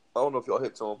Jones. I don't know if y'all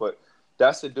hit to him, but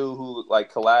that's the dude who like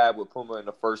collabed with Puma in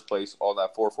the first place on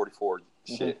that 444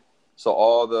 shit. So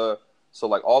all the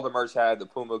merch had the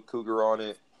Puma Cougar on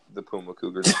it. The Puma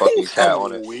Cougar, the fucking cat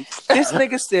on it. This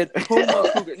nigga said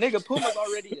Puma Cougar. Nigga, Puma's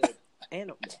already an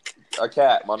animal. A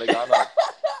cat, my nigga. I know.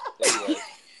 Anyway,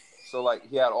 so like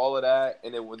he had all of that,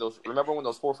 and then when those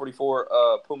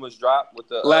 444 Pumas dropped with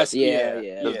the last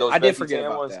I did forget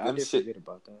about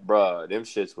that. Bruh, them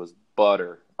shits was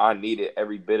butter. I needed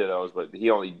every bit of those, but he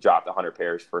only dropped 100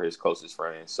 pairs for his closest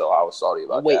friends, so I was salty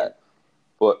about that.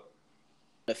 But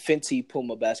the Fenty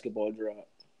Puma basketball drop.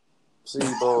 See,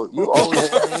 bro, you always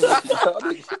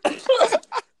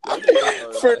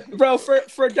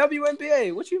for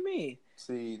WNBA. What you mean?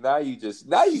 See, now you just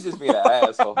being an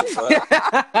asshole.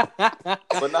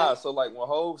 But nah, so like when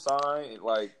Hov signed,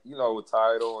 like, you know, with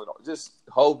Tidal and just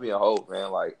Hov being Hov,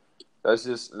 man, like that's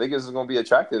just niggas is gonna be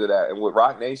attracted to that. And with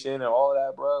Rock Nation and all of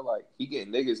that, bro, like he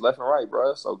getting niggas left and right,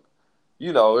 bro. So,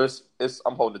 you know, it's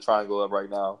I'm holding the triangle up right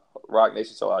now. Rock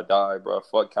Nation till I die, bro.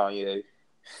 Fuck Kanye.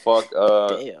 Fuck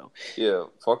damn. Yeah,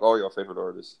 fuck all your favorite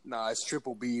artists. Nah, it's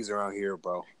triple B's around here,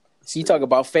 bro. So you talk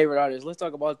about favorite artists. Let's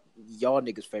talk about y'all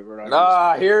niggas' favorite artists.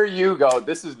 Nah, here you go.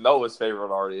 This is Noah's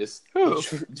favorite artist.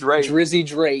 Drake. Drizzy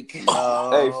Drake.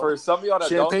 Hey, for some of y'all that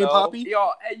Champagne don't know. Poppy? Yo,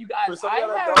 hey, you guys, I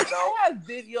have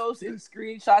videos and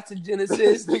screenshots of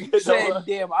Genesis saying,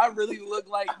 damn, I really look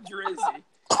like Drizzy.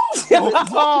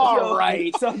 All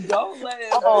right. So don't let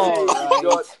him.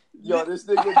 Yo, this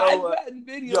nigga Noah.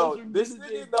 This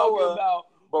nigga Noah.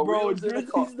 Bro,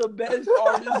 Drizzy's the best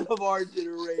artist of our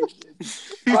generation.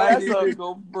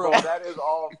 That is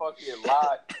all fucking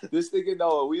lie. This nigga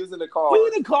Noah, we was in the car. We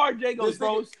in the car, Jay goes,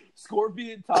 bro,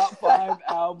 Scorpion top 5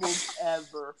 albums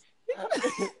ever.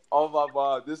 Oh my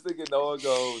God. This nigga Noah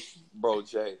goes, bro,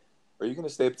 Jay, are you going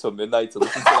to stay up till midnight to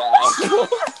listen to that album?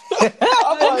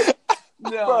 I'm like,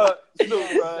 no, this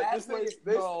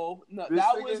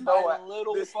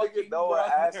fucking Noah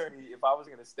brother. asked me if I was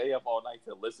gonna stay up all night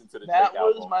to listen to the Drake That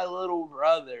was album. my little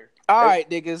brother. All right,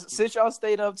 niggas. Since y'all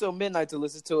stayed up till midnight to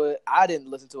listen to it, I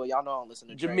didn't listen to it. Y'all know I don't listen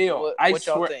to Drake. Jamil, I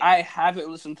swear I haven't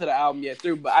listened to the album yet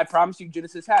through, but I promise you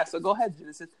Genesis has. So go ahead,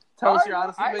 Genesis. Tell us your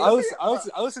honest opinion.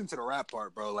 I listened to the rap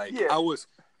part, bro. Like, I was...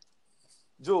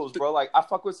 Jules, bro, like, I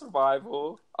fuck with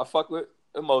Survival. I fuck with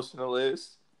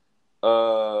Emotionalist.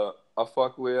 I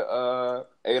fuck with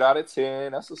 8 out of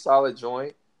 10. That's a solid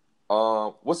joint.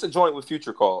 What's the joint with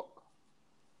Future called?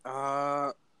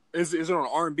 Is it on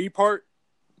R&B part?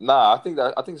 Nah, I think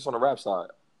it's on the rap side.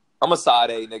 I'm a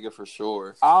side A nigga for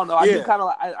sure. I don't know. I do kind of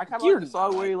like. I kind of like the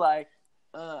song where he like,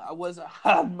 I wasn't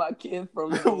hiding my kid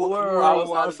from the world. I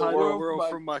was hiding the world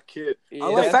from my kid.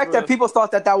 Yeah, the fact that people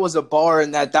thought that was a bar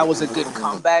and that was a good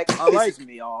comeback pisses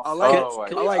me off. I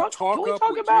like Talk Up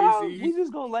with Jay-Z. We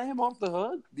just gonna let him off the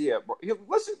hook? Yeah, bro.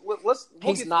 Let's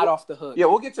He's not off the hook. Yeah,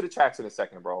 we'll get to the tracks in a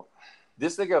second, bro.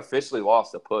 This nigga officially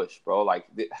lost the push, bro. Like,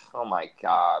 oh my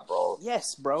God, bro.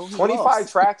 Yes, bro.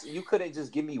 25 tracks. You couldn't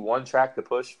just give me one track to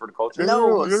push for the culture.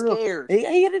 No, I'm scared. He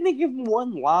didn't give him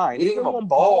one line. He didn't give him a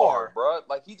bar, bro.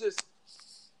 Like, he just.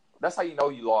 That's how you know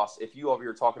you lost. If you over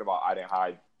here talking about I didn't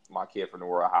hide, for my kid from the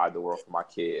world, hide the world from my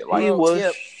kid. Like, he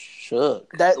was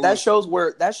shook. That shows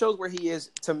where he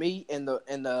is to me in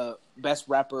the best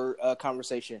rapper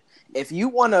conversation. If you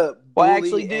want to,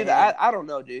 dude, I don't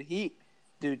know, dude.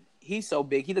 He's so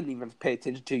big, he doesn't even pay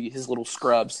attention to his little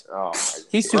scrubs. Oh,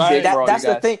 he's too big. That's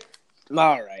the thing.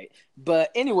 All right.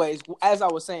 But anyways, as I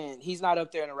was saying, he's not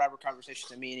up there in a rapper conversation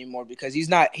to me anymore because he's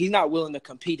not willing to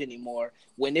compete anymore.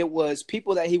 When it was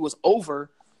people that he was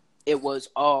over, it was,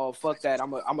 oh, fuck that.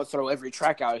 I'm gonna throw every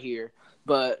track out here.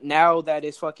 But now that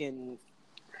it's fucking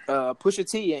Pusha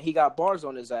T and he got bars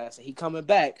on his ass and he coming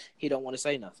back, he don't want to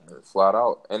say nothing. Flat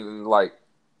out. And like,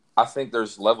 I think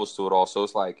there's levels to it all. So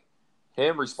it's like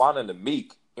him responding to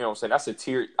Meek, you know what I'm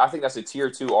saying? I think that's a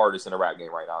tier 2 artist in the rap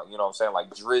game right now. You know what I'm saying? Like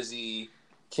Drizzy,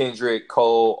 Kendrick,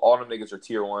 Cole, all them niggas are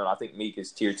tier 1. I think Meek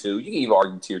is tier 2. You can even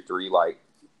argue tier 3. Like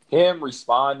him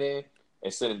responding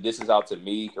and sending disses out to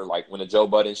Meek, or like when the Joe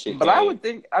Budden shit But came. I would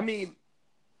think, what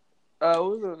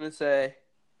was I going to say?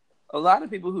 A lot of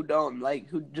people who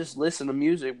who just listen to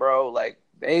music, bro, like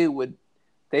they would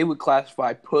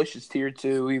classify Push as tier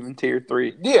 2, even tier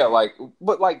 3. Yeah,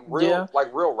 but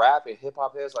real rap and hip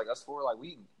hop heads like us four, like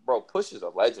Push is a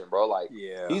legend, bro. Like,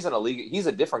 yeah, he's in a league. He's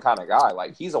a different kind of guy.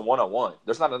 Like, he's a 1-on-1.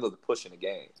 There's not another Push in the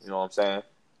game. You know what I'm saying?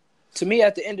 To me,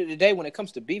 at the end of the day, when it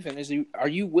comes to beefing, are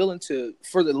you willing to,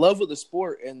 for the love of the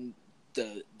sport and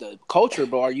the culture,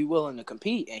 bro, are you willing to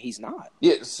compete? And he's not.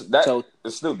 Yeah,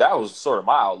 Snoop, that was sort of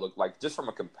my outlook. Like, just from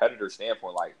a competitor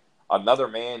standpoint, like another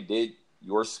man did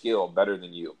your skill better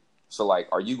than you. So like,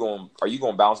 are you going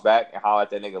to bounce back and holler at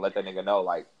that nigga, let that nigga know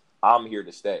like I'm here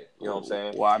to stay? You know what I'm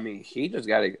saying? Well, I mean, he just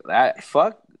got to that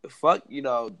fuck. You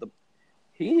know,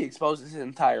 he exposed his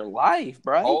entire life,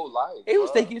 bro. Whole life. He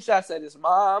was taking shots at his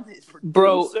mom, his producer.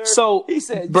 Bro. So he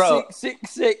said, bro, sick.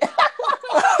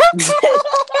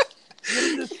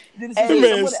 Did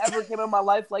someone ever came in my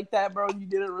life like that, bro? And you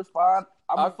didn't respond?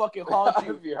 I'm gonna fucking haunt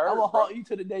you. I'm gonna haunt you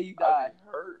to the day you die. I'd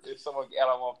be hurt if someone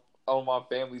got on my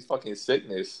family's fucking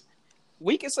sickness.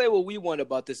 We can say what we want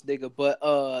about this nigga, but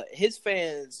his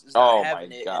fans is not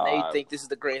having it, God. and they think this is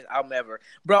the greatest album ever.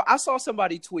 Bro, I saw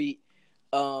somebody tweet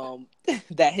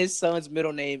that his son's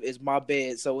middle name is My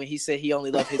Bed, so when he said he only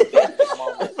loved his bed at the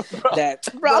moment,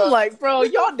 bro, I'm like, bro,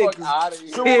 y'all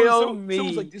niggas kill me.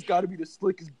 Someone's like, this got to be the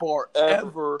slickest bar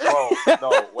ever. Bro,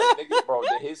 no, wait, nigga, bro,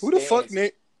 who the fuck name?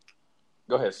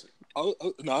 Go ahead.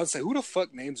 No, I'd say, who the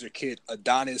fuck names their kid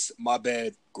Adonis My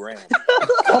Bed Graham?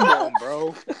 Come on,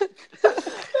 bro.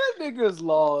 That nigga's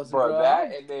lost, bro.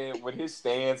 That, and then when his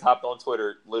stans hopped on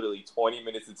Twitter, literally 20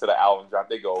 minutes into the album drop,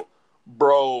 they go,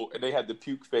 bro, and they had the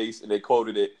puke face, and they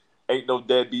quoted it, ain't no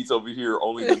dead beats over here,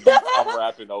 only the beats I'm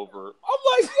rapping over.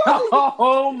 I'm like, yo,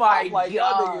 oh my God.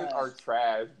 Y'all niggas are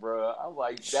trash, bro. I'm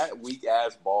like, that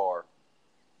weak-ass bar.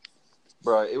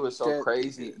 Bro, it was so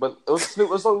crazy. But it was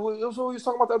what we was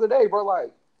talking about the other day, bro.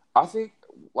 Like, I think,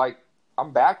 like,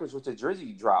 I'm backwards with the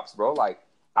Drizzy drops, bro. Like,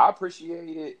 I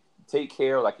appreciate it. Take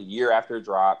Care, like, a year after it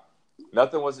dropped.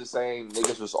 Nothing was the same.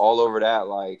 Niggas was all over that.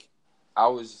 Like, I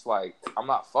was just like, I'm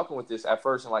not fucking with this at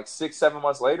first. And, like, 6-7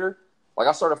 months later, like,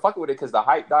 I started fucking with it because the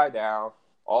hype died down.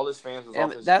 All his fans was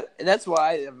off his... That's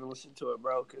why I haven't listened to it,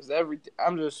 bro. Because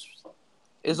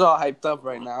it's all hyped up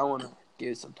right now. I want to give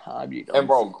it some time, you know. And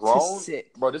bro,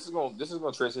 this is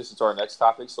gonna transition to our next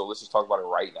topic, so let's just talk about it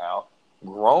right now.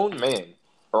 Grown men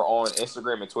are on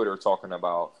Instagram and Twitter talking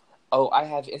about, oh, I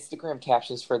have Instagram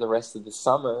captions for the rest of the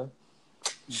summer.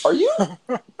 Are you?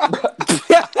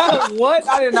 What?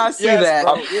 I did not see that.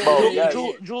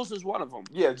 Bro, Jules is one of them.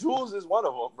 Yeah, Jules is one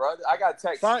of them, bro. I got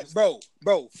text. Find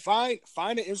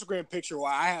an Instagram picture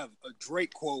where I have a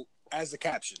Drake quote as the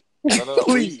caption. No.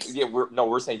 Please.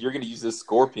 We're saying you're going to use this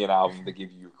Scorpion album to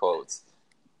give you your quotes.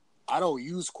 I don't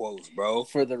use quotes, bro.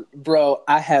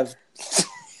 I have.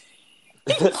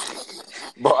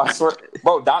 Bro, I swear.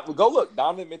 Bro, go look.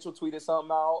 Donovan Mitchell tweeted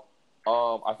something out.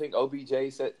 I think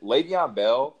OBJ said Le'Veon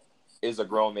Bell is a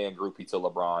grown man groupie to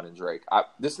LeBron and Drake.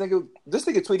 This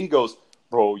nigga tweet, he goes,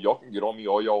 bro, y'all can get on me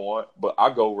all y'all want, but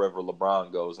I go wherever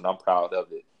LeBron goes, and I'm proud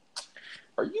of it.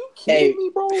 Are you kidding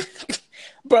me, bro?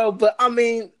 Bro, but I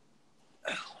mean,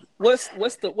 what's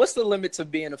the limit to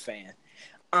being a fan?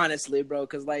 Honestly, bro,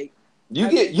 because like you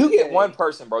get one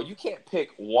person, bro. You can't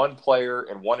pick one player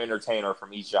and one entertainer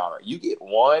from each genre. You get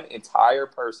one entire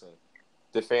person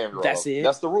to fan girl. That's it.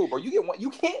 That's the rule, bro. You get one. You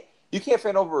can't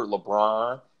fan over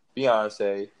LeBron,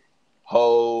 Beyonce,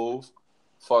 Hove,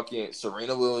 fucking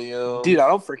Serena Williams. Dude, I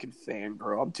don't freaking fan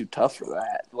girl. I'm too tough for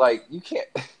that. Like you can't,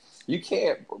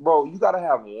 bro. You gotta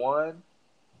have one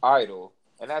idol.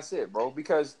 And that's it, bro.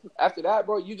 Because after that,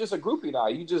 bro, you just a groupie now.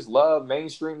 You just love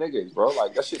mainstream niggas, bro.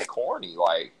 Like, that shit's corny.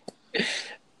 Like,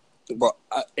 Bro,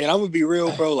 and I'm gonna be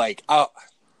real, bro. Like, I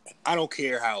don't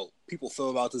care how people feel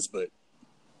about this, but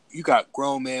you got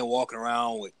grown men walking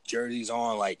around with jerseys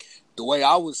on. Like, the way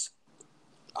I was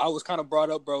kind of brought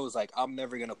up, bro, is like, I'm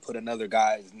never gonna put another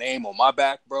guy's name on my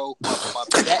back, bro.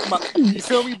 You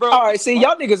feel me, bro? All right, see,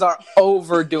 y'all niggas are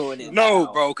overdoing it. No,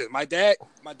 now. bro, because my dad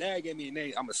gave me a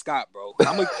name. I'm a Scott, bro.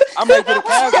 I might get a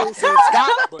pass that says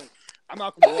Scott, but I'm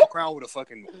not gonna walk around with a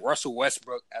fucking Russell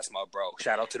Westbrook. That's my bro.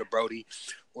 Shout out to the Brody,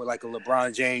 or like a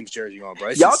LeBron James jersey on,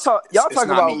 bro. Y'all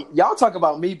talk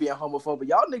about me being homophobic.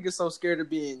 Y'all niggas so scared of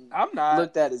being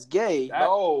looked at as gay.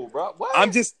 No, bro. What?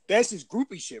 That's just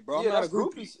groupie shit, bro. I'm not a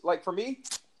groupie. Like for me,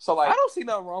 so like I don't see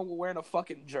nothing wrong with wearing a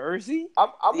fucking jersey.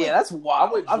 That's wild.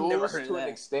 I'm with I've never Jules heard to of an that.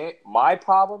 extent. My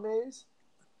problem is,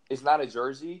 it's not a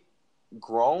jersey.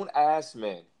 Grown ass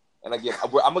men, and again,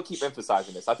 I'm gonna keep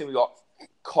emphasizing this. I think we all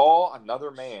call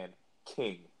another man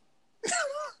king.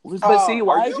 But see,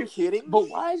 why is you kidding? But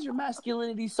why is your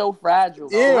masculinity so fragile?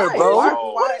 Yeah, Right. bro.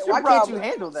 Why can't you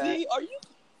handle that? See, are you?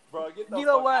 Bro, get the You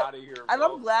know fuck what? out of here, bro. And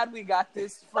I'm glad we got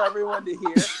this for everyone to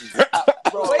hear.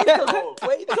 Bro,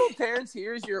 Wait till Terrence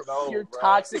hears your bro.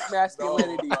 toxic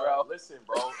masculinity, No, bro. Listen,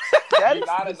 bro. That You're is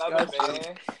not another disgusting.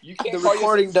 man. You can't The call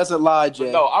recording yourself... doesn't lie,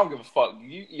 Jay. No, I don't give a fuck.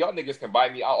 Y'all niggas can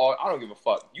bite me. I don't give a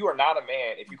fuck. You are not a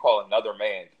man if you call another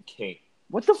man king.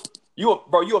 What the? You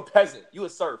a peasant. You a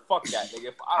serf. Fuck that,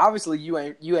 nigga. Obviously, you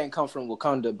ain't come from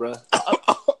Wakanda, bro.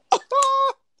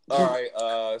 All right.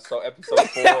 So episode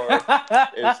 4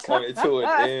 is coming to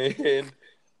an end.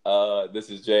 This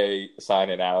is Jay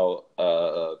signing out.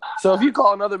 So if you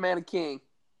call another man a king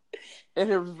in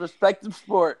his respective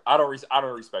sport, I don't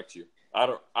respect you.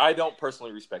 I don't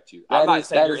personally respect you. That I'm not is-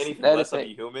 saying that you're is- anything that less is than a-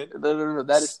 a human. no,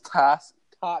 that is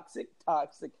toxic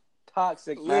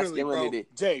Literally, masculinity. bro.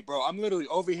 Jay, bro, I'm literally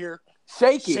over here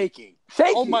Shaking. shaking.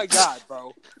 Shaking. Oh my god,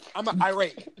 bro. I'm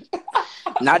irate.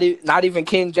 Not even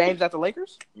King James at the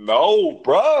Lakers. No,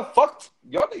 bruh. Fuck.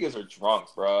 Y'all niggas are drunk,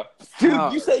 bruh. Dude,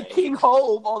 Oh, you say man. King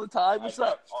Hove all the time. What's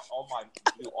up? On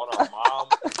our mom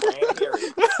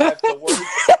grandparents.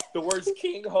 The words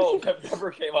King Hope have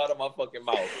never came out of my fucking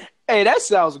mouth. Hey, that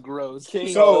sounds gross.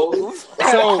 King So- Hove.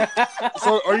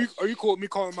 So are you cool with me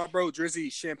calling my bro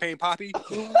Drizzy Champagne Poppy?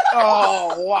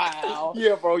 Oh wow.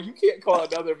 Yeah, bro, you can't call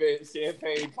another man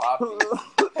champagne poppy.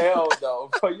 Hell no,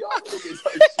 bro. Y'all niggas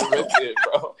are twisted,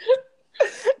 bro.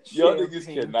 Y'all niggas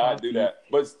cannot do that.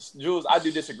 But Jules, I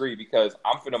do disagree because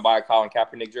I'm finna buy a Colin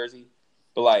Kaepernick jersey.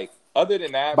 But like, other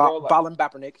than that, bro, like, Ballin'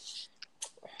 Kaepernick.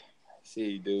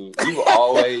 see, dude, you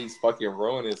always fucking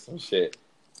ruining some shit.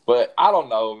 But I don't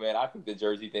know, man. I think the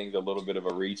jersey thing's a little bit of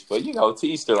a reach. But you know, to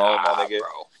each their own, my nigga. Bro.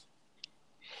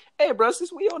 Hey, bro,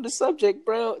 since we on the subject,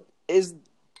 bro, is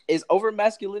over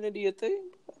masculinity a thing?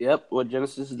 Yep, what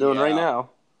Genesis is doing Yeah. right now.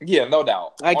 Yeah, no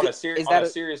doubt. Like, On a is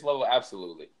serious level,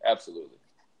 absolutely.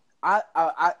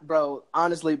 Bro,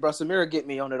 honestly, bro, Samira get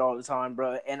me on it all the time,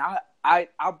 bro, and I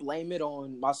blame it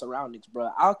on my surroundings, bro.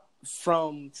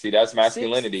 See, that's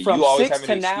masculinity. from You always 6 have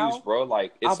an to excuse, now, bro.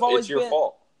 Like, I've always it's your been-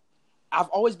 fault. I've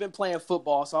always been playing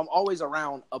football, so I'm always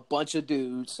around a bunch of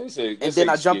dudes, It's and an then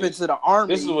I jump excuse. into the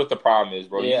army. This is what the problem is,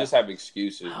 bro. You Yeah. just have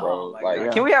excuses, bro. Oh, my like,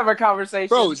 God. Can we have a conversation?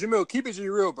 Bro, Jamil, keep it G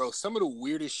real, bro. Some of the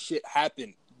weirdest shit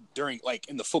happened during, like,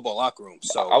 in the football locker room.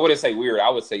 So I wouldn't say weird. I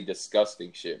would say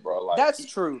disgusting shit, bro. Like, That's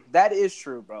true. That is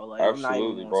true, bro. Like, I'm not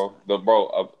absolutely, even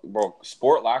bro. Bro,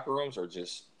 sport locker rooms are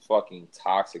just fucking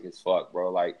toxic as fuck, bro.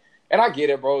 Like, and I get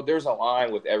it, bro. There's a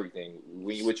line with everything.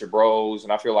 When you with your bros,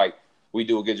 and I feel like we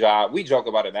do a good job. We joke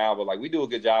about it now, but like we do a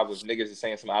good job with niggas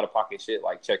saying some out of pocket shit,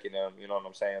 like checking them. You know what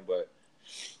I'm saying? But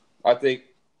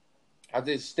I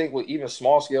just think with even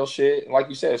small scale shit, like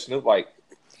you said, Snoop, like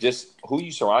just who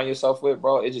you surround yourself with,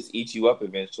 bro, it just eats you up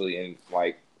eventually. And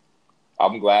like,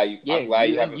 I'm glad you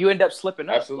haven't. you end up slipping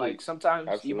up. Absolutely. Like sometimes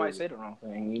you Absolutely. might say the wrong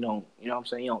thing. You know what I'm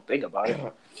saying? You don't think about it.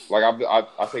 Like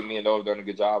I think me and Noah have done a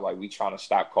good job. Like we trying to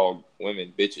stop calling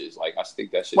women bitches. Like I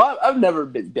think that shit. Well, I've never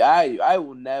been. I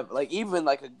will never like even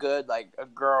like a good like a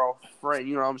girlfriend.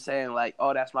 You know what I'm saying? Like,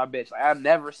 oh, that's my bitch. Like I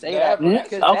never say that. Never.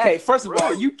 because Okay, that's first of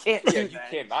all, rude. you can't Yeah, do you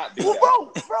that. cannot do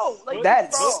Well, that. bro, like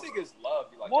That's- bro. Most niggas love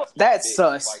you. Like Well, that's big.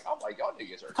 sus. Like I'm like y'all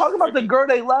niggas are Talking about the tripping. girl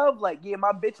they love, like yeah,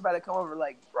 my bitch about to come over.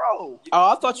 Like, bro,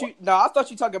 Oh, I thought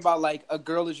you talking about like a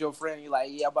girl is your friend. You're like,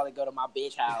 yeah, I'm about to go to my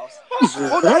bitch house.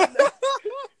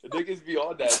 The niggas be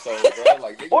on that though, bro.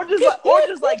 Like niggas or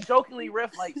just like jokingly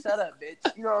riff like, "Shut up,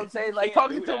 bitch." You know what I'm saying? Like Can't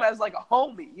talking do to him that. as like a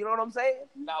homie. You know what I'm saying?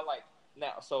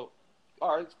 now. So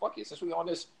all right, fuck it. Since we on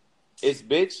this, is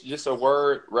bitch just a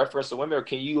word reference to women, or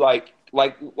can you like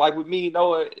with me,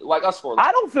 Noah, like us for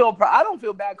I don't feel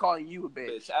bad calling you a bitch.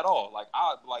 bitch at all? Like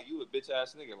you a bitch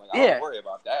ass nigga. Like I Yeah. don't worry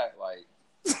about that. Like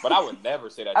But I would never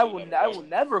say that. I will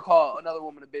never call another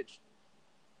woman a bitch.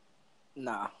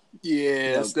 Nah.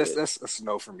 Yeah, that's a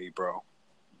no for me, bro.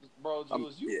 Bro,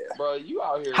 Jules, bro, you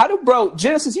out here.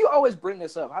 Genesis, you always bring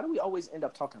this up. How do we always end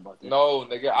up talking about this? No,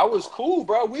 nigga, I was cool,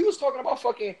 bro. We was talking about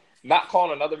fucking not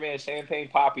calling another man Champagne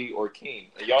Poppy or King.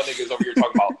 And y'all niggas over here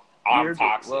talking about I'm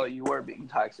toxic. Well, you were being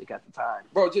toxic at the time.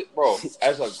 Bro,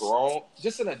 as a grown,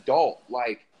 just an adult,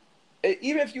 like,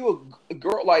 even if you a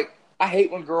girl, like, I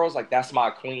hate when girls, like, that's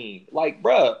my queen. Like,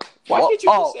 bro, why can't you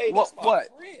just say that's my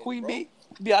friend, Queen bro? B?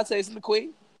 Beyonce's the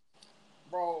queen?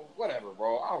 Bro, whatever,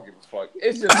 bro. I don't give a fuck.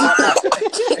 It's just not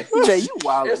my Jay, you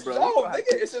wild, bro. No, nigga,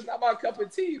 it's just not my cup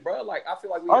of tea, bro. Like, I feel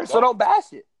like we. All right, so don't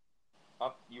bash it.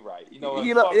 You're right. You know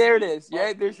what? There it is.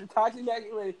 Yeah, there's your toxic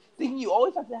masculinity. Thinking you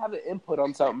always have to have an input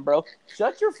on something, bro.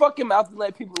 Shut your fucking mouth and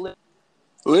let people live.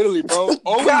 Literally, bro.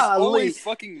 Always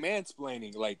fucking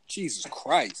mansplaining. Like, Jesus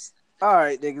Christ. All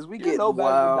right, niggas, we get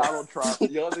wild. Donald Trump.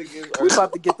 Y'all niggas we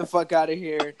about to get the fuck out of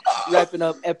here. Wrapping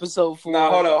up episode 4.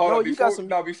 Nah, hold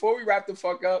on. Before we wrap the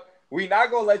fuck up, we not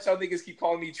gonna let y'all niggas keep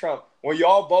calling me Trump when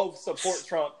y'all both support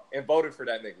Trump and voted for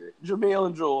that nigga. Jamil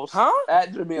and Jules. Huh?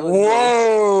 At Jamil and Jules.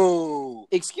 Whoa.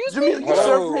 Excuse Jamil, me? you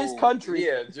served for his country.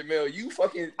 Yeah, Jamil, you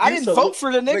fucking. I didn't vote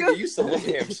for the nigga. You salute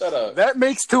him. Shut up. That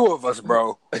makes 2 of us,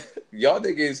 bro. Y'all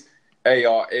niggas. Hey,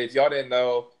 y'all. If y'all didn't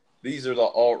know, these are the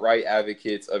alt-right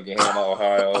advocates of Gahanna,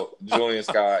 Ohio. Julian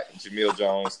Scott, Jamil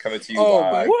Jones, coming to you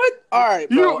live. What? All right,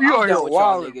 bro. You are here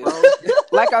wild, bro.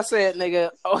 Like I said,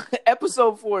 nigga,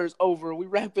 episode 4 is over. We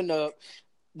wrapping up.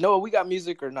 Noah, we got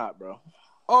music or not, bro?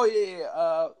 Oh,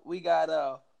 yeah. We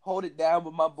got Hold It Down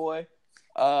with my boy.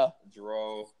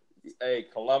 Jerome. Hey,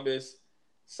 Columbus.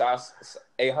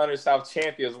 800 South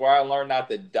Champions, where I learned not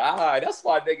to die. That's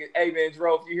why, nigga. Hey, man,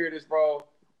 Jerome, if you hear this, bro,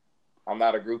 I'm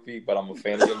not a groupie, but I'm a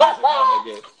fan of your music,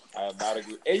 nigga. I am not a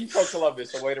groupie. Hey, you from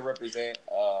Columbus, so way to represent.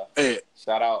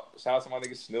 Shout out to my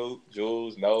niggas Snoop,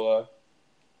 Jules, Noah.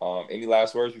 Any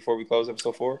last words before we close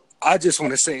episode 4? I just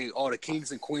want to say, all the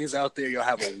kings and queens out there, y'all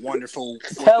have a wonderful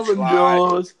Tell them,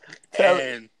 Jules.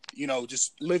 And,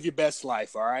 just live your best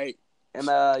life, all right? And,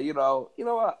 you know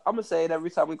what? I'm going to say it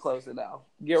every time we close it now.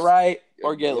 Get right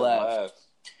or get left.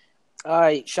 All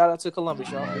right. Shout out to Columbus,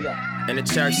 y'all. Yeah. And the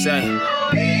church say,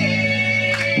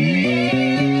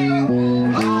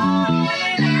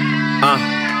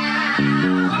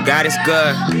 God is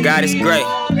good, God is great.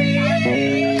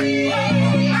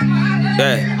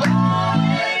 Yeah.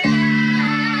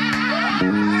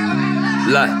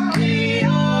 Look,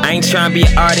 I ain't tryna be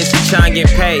an artist, I'm tryna get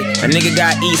paid. A nigga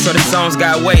got eat, so the songs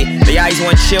got weight. They always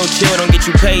want chill, don't get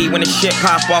you paid. When the shit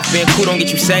pop off, being cool don't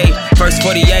get you saved. First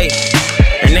 48,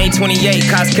 and ain't 28,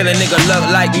 cops kill a nigga look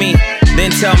like me.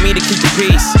 Then tell me to keep the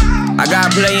peace. I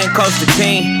got play and coach the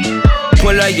team.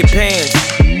 Pull up your pants,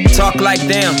 talk like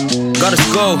them, go to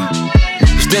school.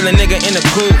 Still a nigga in the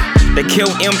coupe. They kill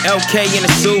MLK in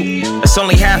a suit. That's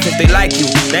only half if they like you.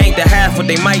 They ain't the half what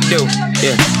they might do.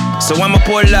 Yeah. So I'ma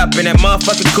pull up in that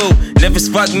motherfucking coupe. And if it's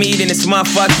fuck me, then it's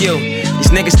motherfuck you. These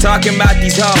niggas talking about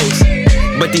these hoes,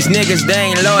 but these niggas,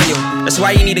 they ain't loyal. That's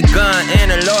why you need a gun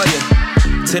and a lawyer.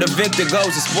 To the victor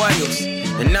goes the spoils,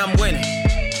 and I'm winning.